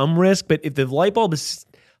 there's some risk, but if the light bulb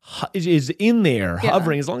is in there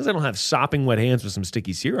hovering, as long as I don't have sopping wet hands with some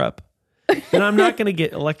sticky syrup, then I'm not going to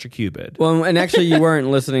get electrocuted. Well, and actually, you weren't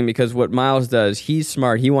listening because what Miles does, he's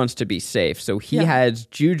smart. He wants to be safe, so he has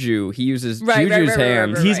Juju. He uses Juju's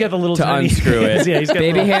hands. He's got the little to tiny unscrew it. Yeah, he's got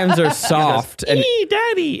baby little- hands are soft and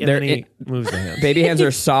Daddy, and They're then he in- moves the hands. baby hands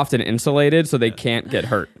are soft and insulated, so they can't get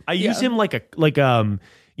hurt. I use him like a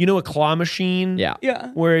claw machine.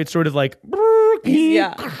 Yeah. Where it's sort of like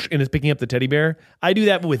Yeah. and it's picking up the teddy bear. I do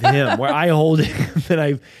that with him, where I hold him and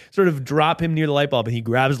I sort of drop him near the light bulb, and he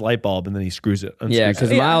grabs the light bulb and then he unscrews Yeah, it.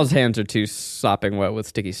 because Miles' hands are too sopping wet with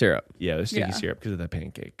sticky syrup. Yeah, the sticky Yeah. syrup because of that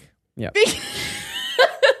pancake. Yeah.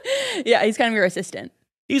 Yeah, he's kind of your assistant.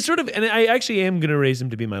 He's sort of, and I actually am going to raise him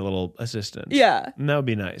to be my little assistant. Yeah. And that would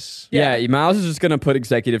be nice. Yeah, Miles is just going to put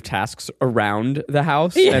executive tasks around the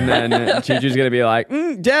house, and then Juju's going to be like,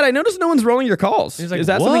 Dad, I noticed no one's rolling your calls. He's like, is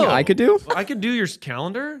that something "Whoa, I could do? I could do your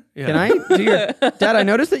calendar? Yeah. Can I do your... Dad, I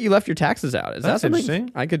noticed that you left your taxes out. Is that That's something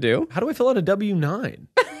interesting. I could do? How do I fill out a W-9?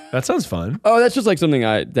 That sounds fun. Oh, that's just like something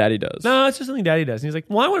Daddy does. No, it's just something Daddy does. And he's like,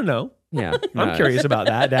 well, I want to know. Yeah. I'm curious about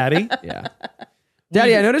that, Daddy. Yeah.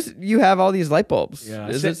 Daddy, I noticed you have all these light bulbs. Yeah.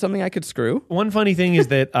 Is it something I could screw? One funny thing is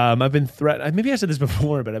that I've been maybe I said this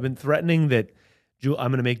before, but I've been threatening that I'm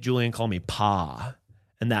going to make Julian call me Pa,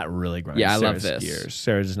 and that really grinds Yeah, I love Sarah's this. gears.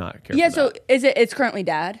 Sarah does not care. Yeah, for so that. it's currently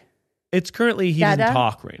Dad? It's currently he Dada? doesn't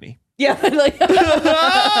talk, Rainey. Yeah, like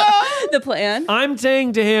the plan. I'm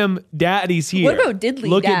saying to him, Daddy's here. What about Diddly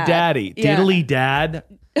Look Dad? at Daddy. Yeah. Diddly Dad.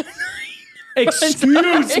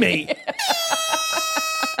 Excuse me.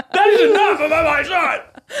 That is enough about my son.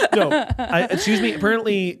 No, excuse me.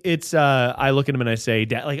 Apparently, it's. I look at him and I say,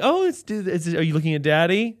 "Dad," like, "Oh, are you looking at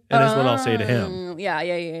Daddy?" And that's what I'll say to him, Yeah.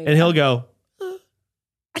 and he'll go.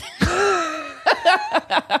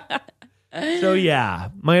 So yeah,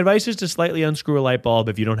 my advice is to slightly unscrew a light bulb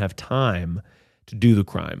if you don't have time to do the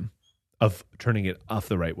crime of turning it off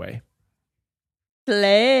the right way.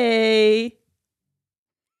 Play.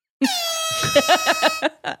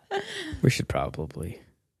 We should probably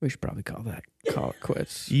call it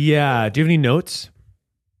quits. Yeah. Do you have any notes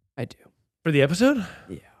I do. for the episode?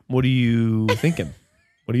 Yeah. What are you thinking?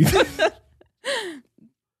 What do you think?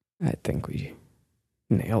 I think we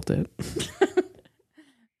nailed it.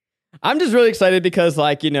 I'm just really excited because,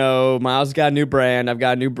 Miles got a new brand. I've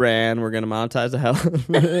got a new brand. We're going to monetize the hell out of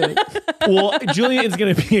it. Well, Julian is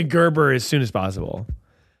going to be a Gerber as soon as possible.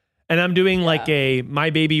 And I'm doing like a My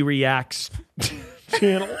Baby Reacts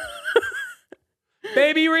channel.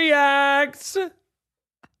 Baby Reacts.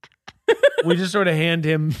 We just sort of hand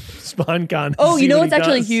him SpawnCon. Oh, you know what's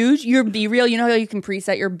actually huge? Your BeReal. You know how you can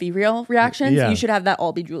preset your BeReal reactions? Yeah. You should have that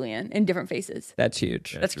all be Julian in different faces. That's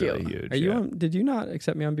huge. That's cute. Really huge. Are you on, did you not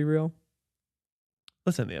accept me on Be Real?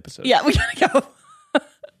 Let's end the episode. Yeah, we gotta go.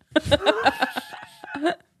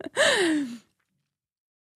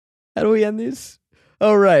 How do we end these?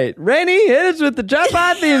 Oh, right. Rainey, hit us with the Drop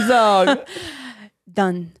Pod theme song.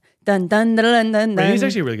 Dun, dun, dun, dun, dun, dun, dun. He's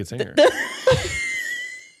actually a really good singer.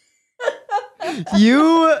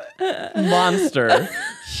 You monster.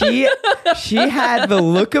 She had the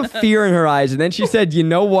look of fear in her eyes, and then she said, "You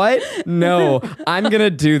know what? No, I'm gonna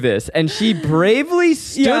do this." And she bravely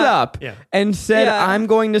stood up and said, "I'm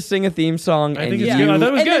going to sing a theme song." I and think it's you, good. I thought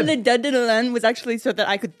it was And good. then the dun, dun, dun, dun was actually so that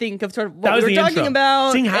I could think of sort of That what was we were the talking intro.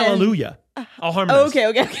 about. Sing and- Hallelujah. I'll harmonize.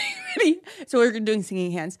 Okay. Ready? So we're doing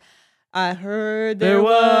singing hands. I heard There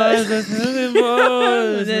was a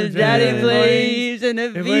voice, the daddy plays and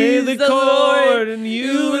it pleased the Lord, and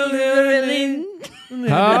you will will never never lean. Hallelujah.